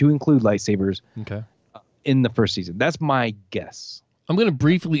form to include lightsabers. Okay. In the first season. That's my guess. I'm going to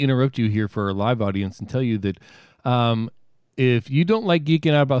briefly interrupt you here for our live audience and tell you that if you don't like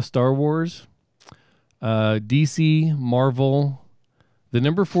geeking out about Star Wars, DC, Marvel, the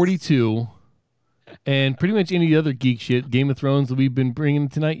number 42, and pretty much any other geek shit, Game of Thrones that we've been bringing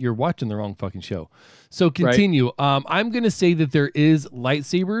tonight, you're watching the wrong fucking show. So continue. Right. I'm going to say that there is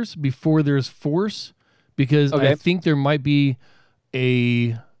lightsabers before there's Force, because I think there might be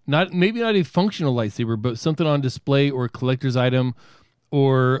maybe not a functional lightsaber, but something on display or a collector's item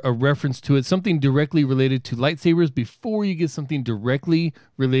or a reference to it, something directly related to lightsabers before you get something directly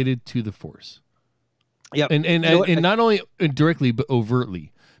related to the Force. Yeah, and not only directly but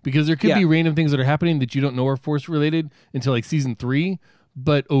overtly, because there could be random things that are happening that you don't know are Force related until like season 3,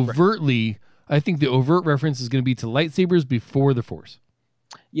 but overtly, I think the overt reference is going to be to lightsabers before the Force.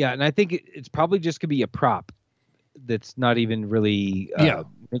 Yeah, and I think it's probably just going to be a prop that's not even really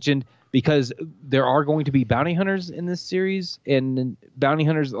mentioned, because there are going to be bounty hunters in this series, and bounty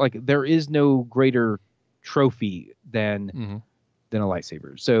hunters, like, there is no greater trophy than a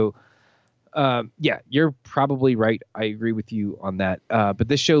lightsaber. So you're probably right. I agree with you on that. But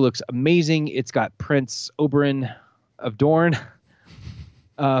this show looks amazing. It's got Prince Oberyn of Dorne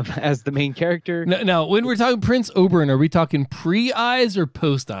as the main character. Now, when we're talking Prince Oberyn, are we talking pre-eyes or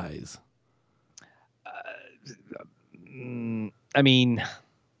post-eyes? I mean,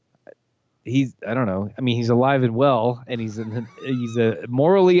 I don't know. I mean, he's alive and well, and he's a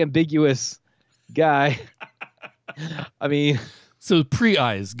morally ambiguous guy. I mean, so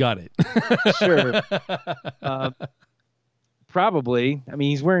pre-eyes, got it. Sure. Probably. I mean,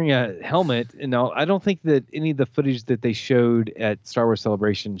 he's wearing a helmet, and I don't think that any of the footage that they showed at Star Wars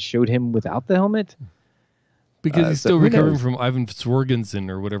Celebration showed him without the helmet, because he's still recovering from Ivan Sworgensen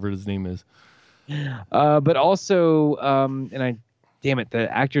or whatever his name is. But also, damn it,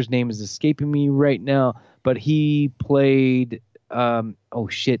 the actor's name is escaping me right now, but he played,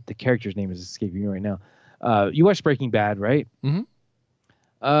 the character's name is escaping me right now. You watched Breaking Bad, right?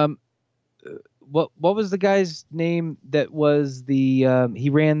 Mm-hmm. What was the guy's name that was he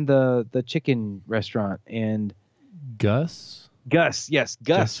ran the chicken restaurant? And Gus? Yes,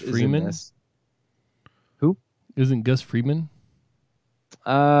 Gus Freeman? is in this. Who? Isn't Gus Freeman?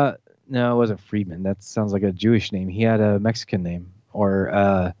 No, it wasn't Friedman. That sounds like a Jewish name. He had a Mexican name or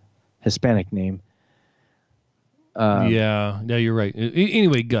a Hispanic name. Yeah, you're right.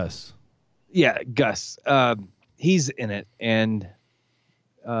 Anyway, Gus. Yeah, Gus. He's in it, and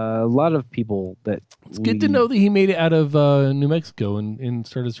a lot of people that. It's good to know that he made it out of New Mexico and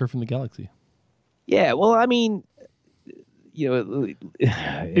started surfing the galaxy. Yeah, well, I mean, anyway.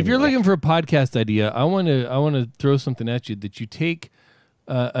 If you're looking for a podcast idea, I want to throw something at you that you take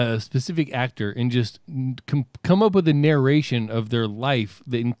a specific actor and just come up with a narration of their life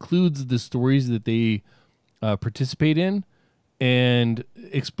that includes the stories that they participate in, and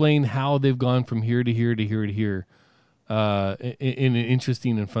explain how they've gone from here to here to here to here in an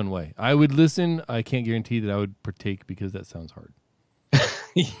interesting and fun way. I would listen. I can't guarantee that I would partake because that sounds hard.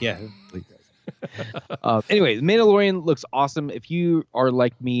 Yeah. Anyway, The Mandalorian looks awesome. If you are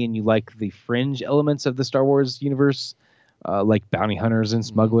like me and you like the fringe elements of the Star Wars universe, like bounty hunters and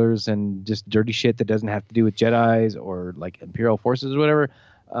smugglers and just dirty shit that doesn't have to do with Jedis or like Imperial forces or whatever,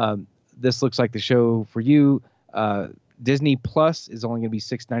 this looks like the show for you. Disney Plus is only going to be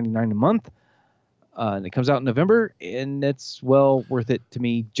 $6.99 a month, and it comes out in November, and it's well worth it to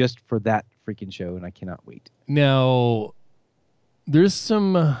me just for that freaking show, and I cannot wait. Now, there's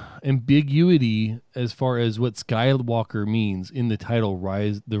some ambiguity as far as what Skywalker means in the title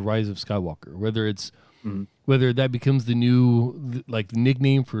The Rise of Skywalker, whether it's whether that becomes the new like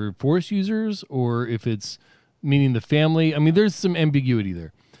nickname for Force users or if it's meaning the family. I mean, there's some ambiguity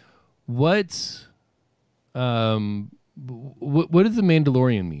there. What does the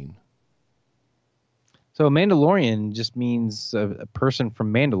Mandalorian mean? So a Mandalorian just means a person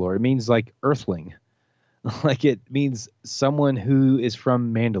from Mandalore. It means like Earthling. Like it means someone who is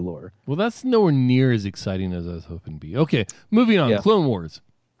from Mandalore. Well, that's nowhere near as exciting as I was hoping to be. Okay, moving on. Yeah. Clone Wars.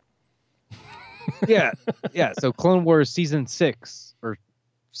 Yeah. So Clone Wars season 6 or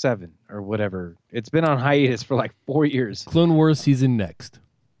 7 or whatever. It's been on hiatus for like 4 years. Clone Wars season next.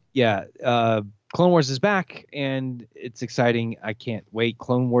 Yeah. Clone Wars is back and it's exciting. I can't wait.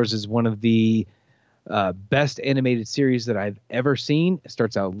 Clone Wars is one of the best animated series that I've ever seen. It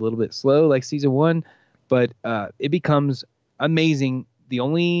starts out a little bit slow like season 1, but it becomes amazing.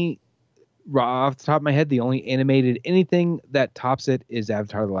 Off the top of my head, the only animated anything that tops it is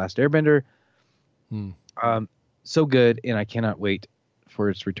Avatar: The Last Airbender. So good, and I cannot wait for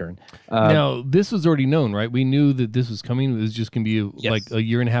its return. Now, this was already known, right? We knew that this was coming. It was just going to be like a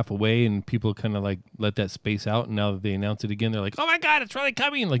year and a half away, and people kind of like let that space out. And now that they announce it again, they're like, "Oh my god, it's really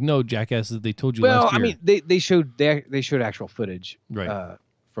coming!" Like, no, jackasses, they told you. Well, last year. I mean, they showed actual footage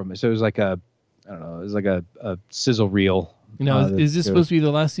from it, so it was like it was like a sizzle reel. Now, is this supposed to be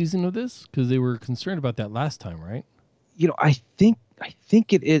the last season of this? Because they were concerned about that last time, right? I think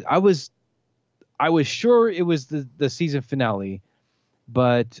it is. I was sure it was the season finale,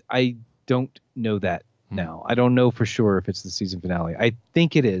 but I don't know that now. I don't know for sure if it's the season finale. I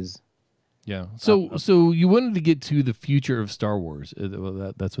think it is. Yeah. So you wanted to get to the future of Star Wars.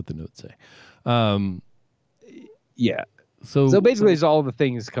 Well, that's what the notes say. Yeah. So basically, it's all the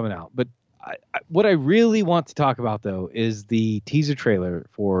things coming out. But what I really want to talk about, though, is the teaser trailer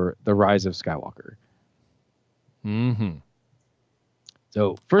for The Rise of Skywalker. Mm-hmm.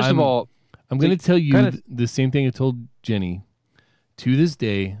 So, first of all... I'm going to tell you the same thing I told Jenny. To this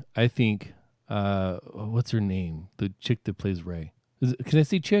day, I think... what's her name? The chick that plays Rey. Can I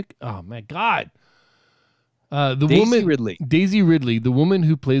say chick? Oh, my God. Daisy Ridley, the woman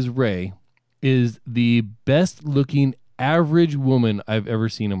who plays Rey, is the best-looking average woman I've ever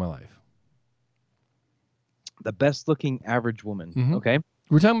seen in my life. The best-looking average woman. Mm-hmm. Okay.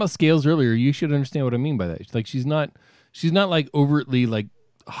 We were talking about scales earlier. You should understand what I mean by that. Like she's not like overtly like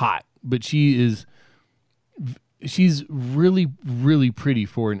hot, but she's really, really pretty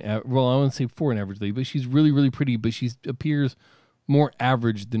for an I wouldn't say for an average lady, but she's really, really pretty. But she appears more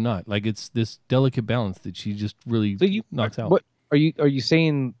average than not. Like it's this delicate balance that she just really knocks out. What are you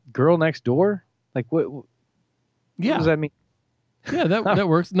saying? Girl Next Door? Like what? Yeah. What does that mean? Yeah, that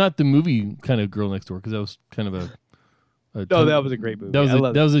works. Not the movie kind of Girl Next Door, because that was kind of a that was a great movie.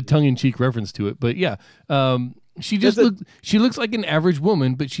 That was a tongue-in-cheek reference to it. But yeah, she looks like an average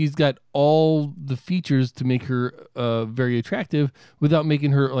woman, but she's got all the features to make her very attractive without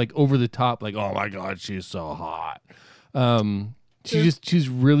making her like over the top. Like, oh my God, she's so hot. She's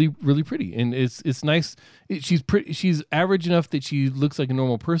really, really pretty, and it's nice. She's pretty. She's average enough that she looks like a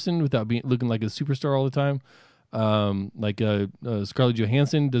normal person without looking like a superstar all the time. Like Scarlett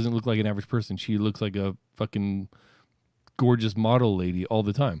Johansson doesn't look like an average person. She looks like a fucking gorgeous model lady all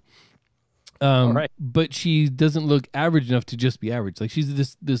the time. All right. But she doesn't look average enough to just be average. Like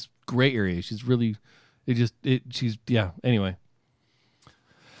she's this gray area. She's really, anyway.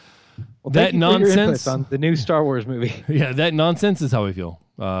 Well, that nonsense on the new Star Wars movie. Yeah, that nonsense is how I feel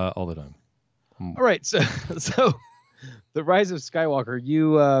all the time. All right, so The Rise of Skywalker,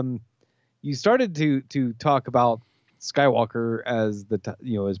 you started to talk about Skywalker as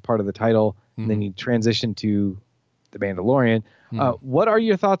as part of the title, and then you transitioned to The Mandalorian. What are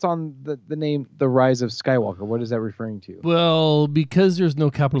your thoughts on the name The Rise of Skywalker? What is that referring to? Well, because there's no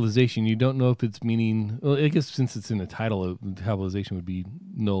capitalization, you don't know if it's meaning... Well, I guess since it's in the title, the capitalization would be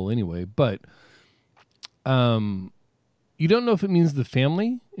null anyway. But you don't know if it means the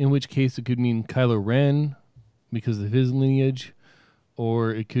family, in which case it could mean Kylo Ren because of his lineage,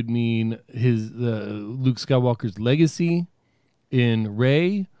 or it could mean Luke Skywalker's legacy in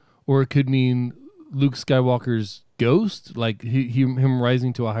Rey, or it could mean Luke Skywalker's ghost, like him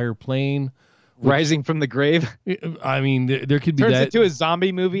rising to a higher plane, rising from the grave. I mean, there could be turns that into a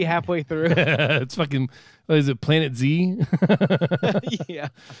zombie movie halfway through. It's fucking. What is it, Planet Z? Yeah.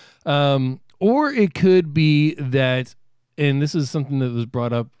 Or it could be that, and this is something that was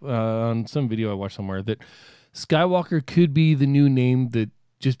brought up on some video I watched somewhere, that Skywalker could be the new name that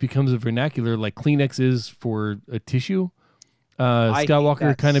just becomes a vernacular, like Kleenex is for a tissue.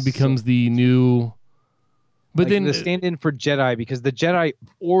 Skywalker kind of becomes the new. But then the stand-in for Jedi, because the Jedi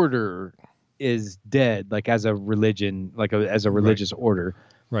Order is dead, like as a religion, as a religious order.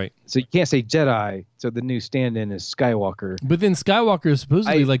 Right. So you can't say Jedi. So the new stand-in is Skywalker. But then Skywalker is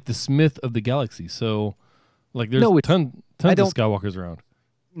supposedly like the Smith of the galaxy. So, like, there's tons of Skywalkers around.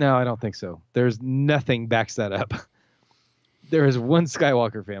 No, I don't think so. There's nothing backs that up. There is one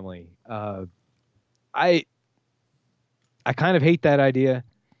Skywalker family. I kind of hate that idea.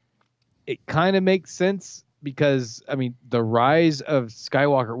 It kind of makes sense because, I mean, the Rise of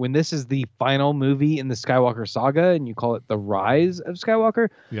Skywalker, when this is the final movie in the Skywalker saga and you call it The Rise of Skywalker.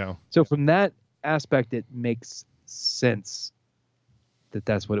 Yeah. So from that aspect, it makes sense that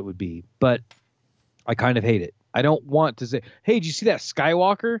that's what it would be. But I kind of hate it. I don't want to say, hey, did you see that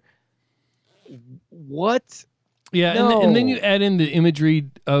Skywalker? What? Yeah, no. and then you add in the imagery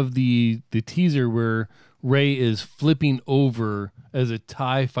of the teaser where Rey is flipping over as a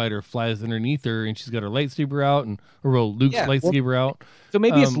TIE fighter flies underneath her, and she's got her lightsaber out, Luke's lightsaber out. So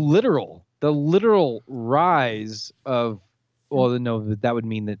maybe it's literal. The literal rise of, well, no, that would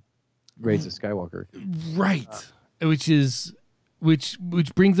mean that Rey's a Skywalker, right? Which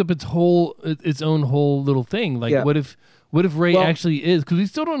brings up its own whole little thing. Like, what if Rey actually is? Because we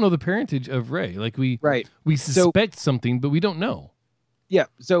still don't know the parentage of Rey. Like we suspect something, but we don't know. Yeah,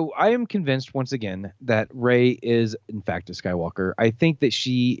 so I am convinced once again that Rey is in fact a Skywalker. I think that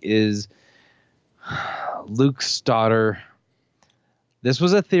she is Luke's daughter. This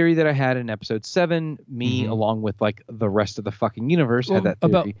was a theory that I had in episode 7. Me, along with like the rest of the fucking universe, had that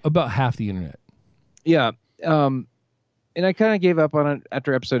theory. About half the internet. Yeah, and I kind of gave up on it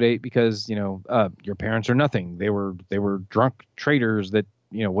after episode 8 because your parents are nothing. They were drunk traitors that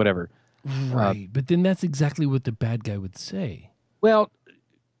whatever. Right, but then that's exactly what the bad guy would say. Well,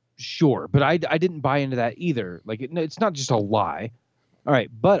 sure, but I didn't buy into that either. Like it's not just a lie. All right,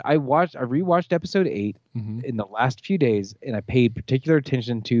 but I rewatched episode 8 in the last few days, and I paid particular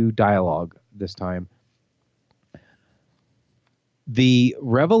attention to dialogue this time. The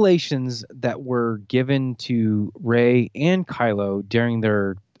revelations that were given to Rey and Kylo during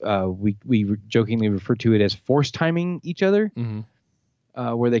their we jokingly refer to it as force timing each other,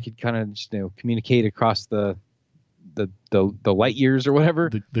 where they could kind of communicate across the light years or whatever,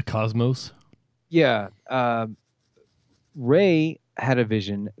 the cosmos. Yeah, Rey had a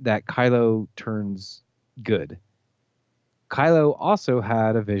vision that Kylo turns good. Kylo also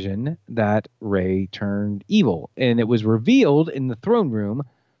had a vision that Rey turned evil, and it was revealed in the throne room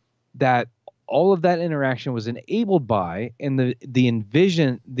that all of that interaction was enabled by, and the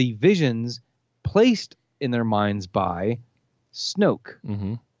visions placed in their minds by Snoke.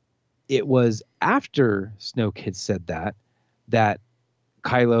 It was after Snoke had said that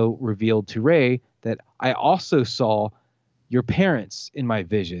Kylo revealed to Rey that I also saw your parents in my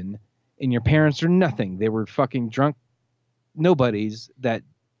vision, and your parents are nothing. They were fucking drunk nobodies that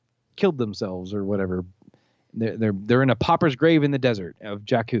killed themselves or whatever. They're in a pauper's grave in the desert of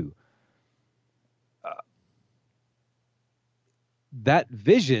Jakku. That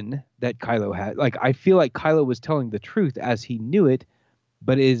vision that Kylo had, like, I feel like Kylo was telling the truth as he knew it,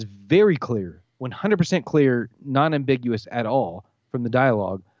 but it is very clear, 100% clear, non-ambiguous at all from the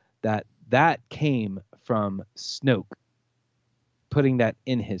dialogue that came from Snoke putting that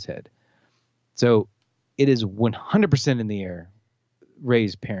in his head. So it is 100% in the air,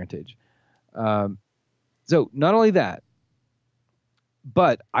 Rey's parentage. So not only that,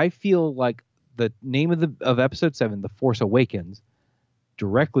 but I feel like the name of episode 7, The Force Awakens,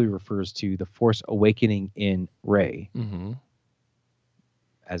 directly refers to the Force awakening in Rey.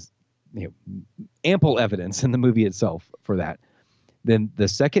 As ample evidence in the movie itself for that. Then the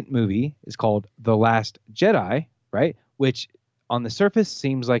second movie is called The Last Jedi, right? Which on the surface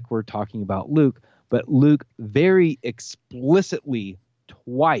seems like we're talking about Luke, but Luke very explicitly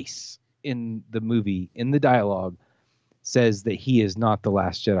twice in the movie, in the dialogue, says that he is not the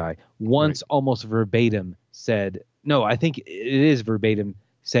last Jedi. Once almost verbatim said, no, I think it is verbatim,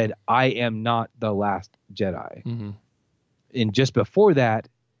 said, I am not the last Jedi. And just before that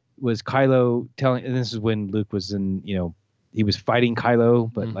was Kylo telling, and this is when Luke was in, he was fighting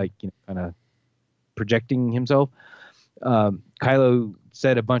Kylo, but kind of projecting himself. Kylo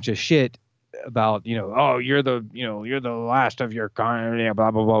said a bunch of shit about, oh, you're the last of your kind,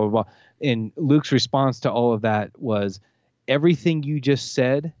 blah, blah, blah, blah, blah. And Luke's response to all of that was, everything you just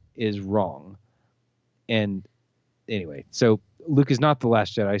said is wrong. And anyway, so Luke is not the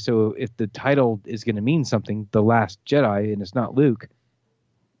last Jedi. So if the title is going to mean something, The Last Jedi, and it's not Luke,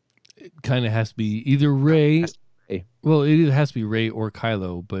 it kind of has to be either Rey. Well, it either has to be Rey or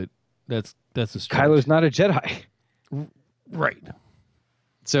Kylo, but that's a stretch. Kylo's not a Jedi. Right.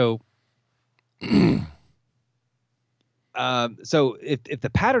 So, so if the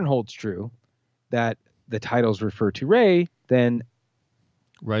pattern holds true, that the titles refer to Rey, then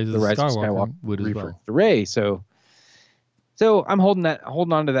Rise of Skywalker would as well. To Rey. So I'm holding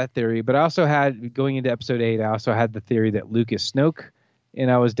on to that theory. But I also had, going into episode 8, I also had the theory that Luke is Snoke, and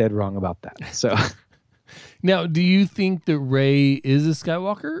I was dead wrong about that. So. Now, do you think that Rey is a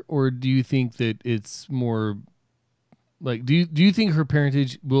Skywalker, or do you think that it's more like, do you think her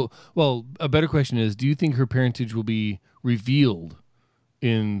parentage will, well, a better question is, do you think her parentage will be revealed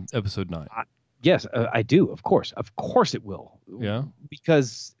in episode 9? Yes, I do. Of course it will. Yeah.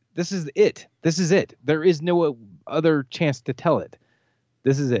 Because this is it. There is no other chance to tell it.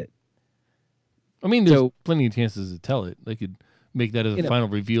 This is it. I mean, there's plenty of chances to tell it. They could make that as a final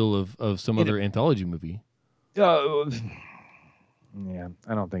reveal of some other anthology movie. Yeah,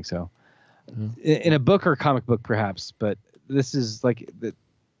 I don't think so. In a book or a comic book, perhaps, but this is like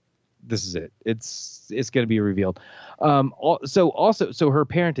this is it. It's going to be revealed. So her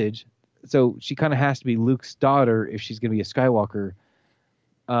parentage. So she kind of has to be Luke's daughter if she's going to be a Skywalker.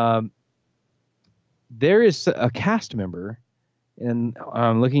 There is a cast member, and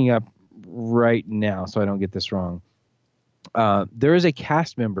I'm looking up right now so I don't get this wrong. There is a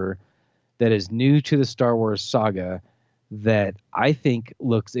cast member that is new to the Star Wars saga that I think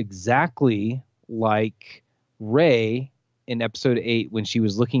looks exactly like Rey in episode 8 when she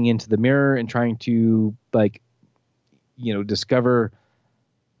was looking into the mirror and trying to, discover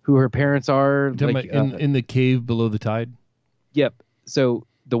who her parents are. In the cave below the tide? Yep. So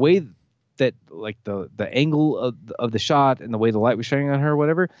the way that, the angle of the shot and the way the light was shining on her or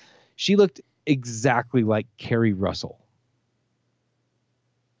whatever, she looked exactly like Carrie Russell.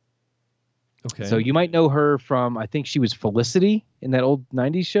 Okay. So you might know her from, I think she was Felicity in that old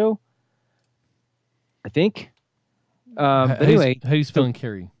 90s show. I think. But anyway, how do you spell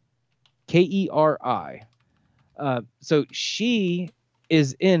Keri? Keri. So she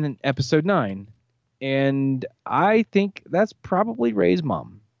is in episode 9, and I think that's probably Rey's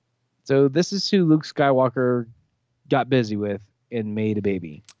mom. So this is who Luke Skywalker got busy with and made a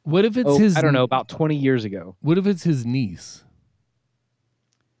baby. What if it's his? I don't know, about 20 years ago. What if it's his niece?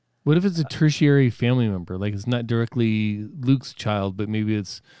 What if it's a tertiary family member? Like it's not directly Luke's child, but maybe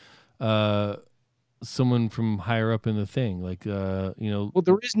it's someone from higher up in the thing. Like, Well,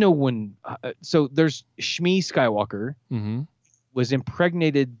 there is no one. So there's Shmi Skywalker, was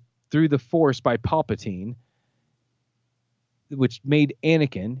impregnated through the Force by Palpatine, which made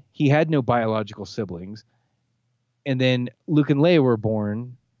Anakin. He had no biological siblings. And then Luke and Leia were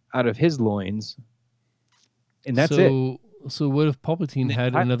born out of his loins. And that's it. So what if Palpatine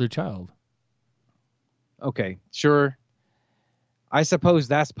had another child? Okay, sure. I suppose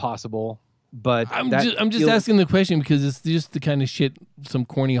that's possible, but I'm just asking the question because it's just the kind of shit some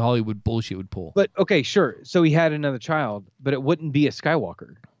corny Hollywood bullshit would pull. But okay, sure. So he had another child, but it wouldn't be a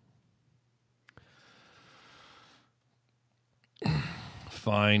Skywalker.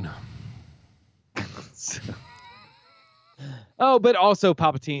 Fine. Oh, but also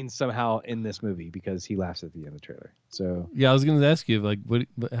Palpatine's somehow in this movie because he laughs at the end of the trailer. So yeah, I was going to ask you like,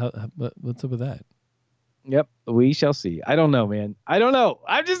 what's up with that? Yep, we shall see. I don't know, man. I don't know.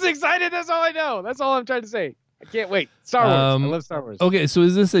 I'm just excited. That's all I know. That's all I'm trying to say. I can't wait. Star Wars. I love Star Wars. Okay, so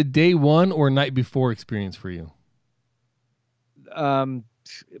is this a day one or night before experience for you? Well,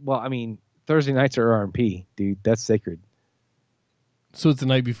 I mean, Thursday nights are RMP, dude. That's sacred. So it's the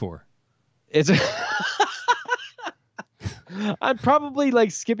night before. It's. I'm probably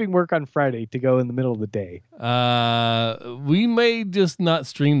like skipping work on Friday to go in the middle of the day. We may just not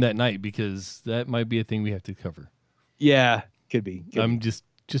stream that night because that might be a thing we have to cover. Yeah, could be. I'm just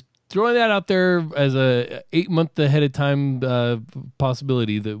throwing that out there as a 8-month ahead of time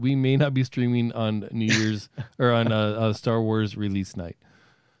possibility that we may not be streaming on New Year's or on a Star Wars release night.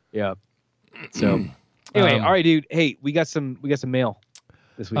 Yeah. So anyway, all right, dude. Hey, we got some mail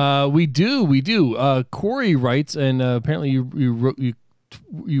this week. We do. Corey writes, and apparently you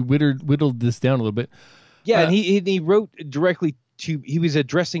whittled this down a little bit. Yeah, and he wrote directly to. He was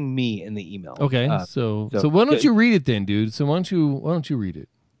addressing me in the email. Okay, so why don't you read it then, dude? So why don't you read it?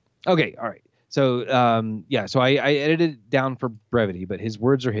 Okay, all right. So so I edited it down for brevity, but his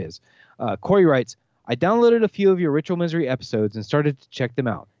words are his. Corey writes, I downloaded a few of your Ritual Misery episodes and started to check them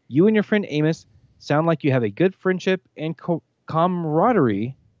out. You and your friend Amos sound like you have a good friendship and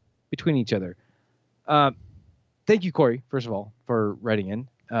camaraderie between each other. Thank you, Corey, first of all, for writing in.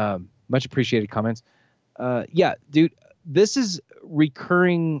 Much appreciated comments. Yeah, dude, this is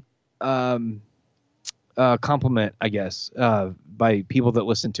recurring compliment, I guess, by people that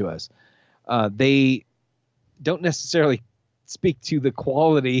listen to us. They don't necessarily speak to the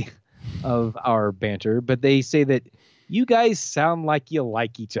quality of our banter, but they say that you guys sound like you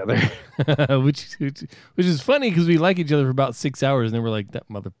like each other. which is funny because we like each other for about 6 hours, and then we're like, that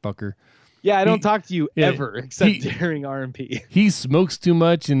motherfucker. Yeah, I don't talk to you ever except during RMP. He smokes too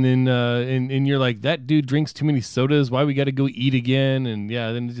much, and then and you're like, that dude drinks too many sodas. Why we got to go eat again? And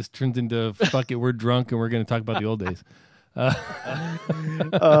yeah, then it just turns into fuck it, we're drunk and we're going to talk about the old days.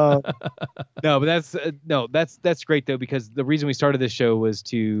 No, but that's great though, because the reason we started this show was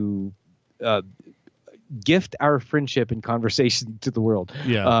to gift our friendship and conversation to the world.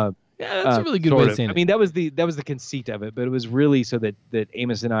 Yeah, that's a really good way of saying it. I mean, that was the conceit of it, but it was really so that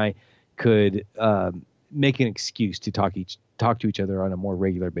Amos and I could make an excuse to talk to each other on a more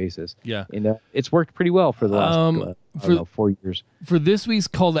regular basis. Yeah, and it's worked pretty well for the last 4 years. For this week's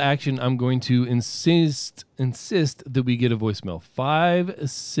call to action, I'm going to insist that we get a voicemail.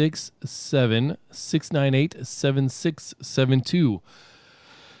 567-698-7672.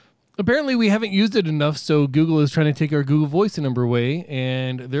 Apparently, we haven't used it enough, so Google is trying to take our Google Voice number away,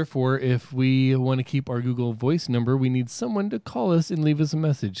 and therefore, if we want to keep our Google Voice number, we need someone to call us and leave us a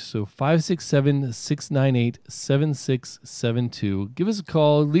message. So 567-698-7672. Give us a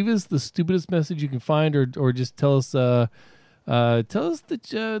call. Leave us the stupidest message you can find, or just tell us that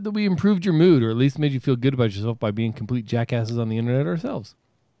we improved your mood, or at least made you feel good about yourself by being complete jackasses on the internet ourselves.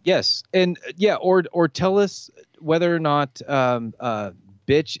 Yes, and yeah, or tell us whether or not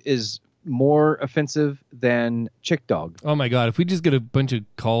bitch is more offensive than chick dog. Oh my god, if we just get a bunch of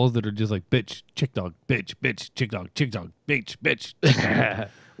calls that are just like bitch, chick dog, bitch, chick dog, bitch, chick dog.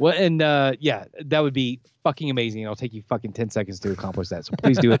 Well, and yeah, that would be fucking amazing. It'll take you fucking 10 seconds to accomplish that. So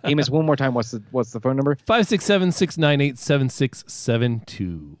please do it. Amos, one more time, what's the phone number?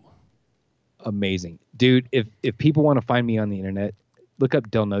 567-698-7672. Amazing. Dude, if people want to find me on the internet, look up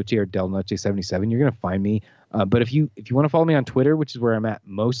Del Noche or Del Noche 77. You're gonna find me. But if you want to follow me on Twitter, which is where I'm at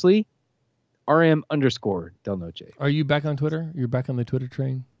mostly, RM_Del Noche. Are you back on Twitter? You're back on the Twitter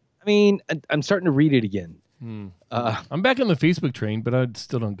train? I mean, I'm starting to read it again. I'm back on the Facebook train, but I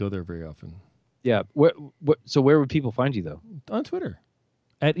still don't go there very often. Yeah. So where would people find you, though? On Twitter.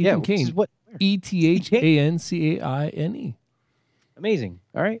 At Ethan Caine. ETHANCAINE. Amazing.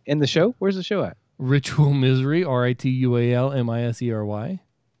 All right. And the show? Where's the show at? Ritual Misery, RITUALMISERY.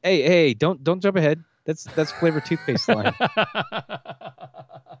 Hey, don't jump ahead. That's Flavor Toothpaste line.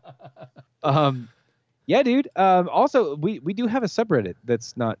 Yeah, dude. Also, we do have a subreddit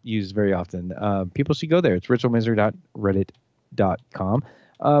that's not used very often. People should go there. It's ritualmisery.reddit.com.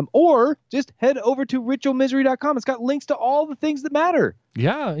 Or just head over to ritualmisery.com. It's got links to all the things that matter.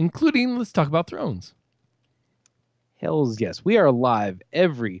 Yeah, including Let's Talk About Thrones. Hells yes. We are live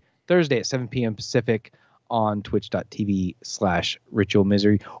every Thursday at 7 p.m. Pacific on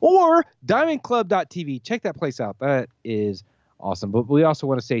twitch.tv/ritualmisery or diamondclub.tv. Check that place out. That is awesome. But we also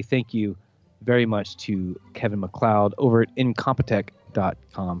want to say thank you very much to Kevin MacLeod over at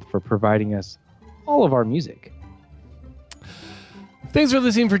Incompetech.com for providing us all of our music. Thanks for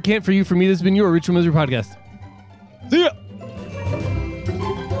listening. For you, for me, this has been your Ritual Misery Podcast. See ya!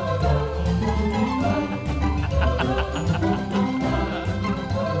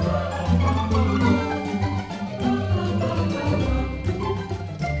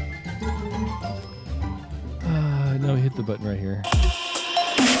 Now we hit the button right here.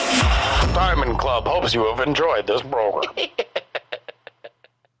 Diamond Club hopes you have enjoyed this program.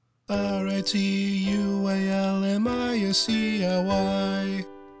 RITUALMISERY.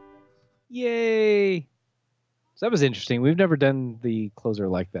 Yay! So that was interesting. We've never done the closer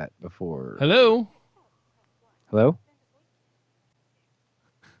like that before. Hello? Hello?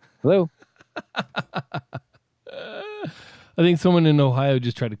 Hello? I think someone in Ohio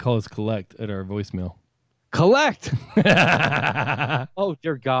just tried to call us collect at our voicemail. Collect! Oh,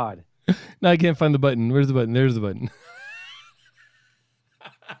 dear God. No, I can't find the button. Where's the button? There's the button.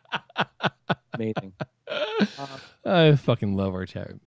 Amazing. I fucking love our chat.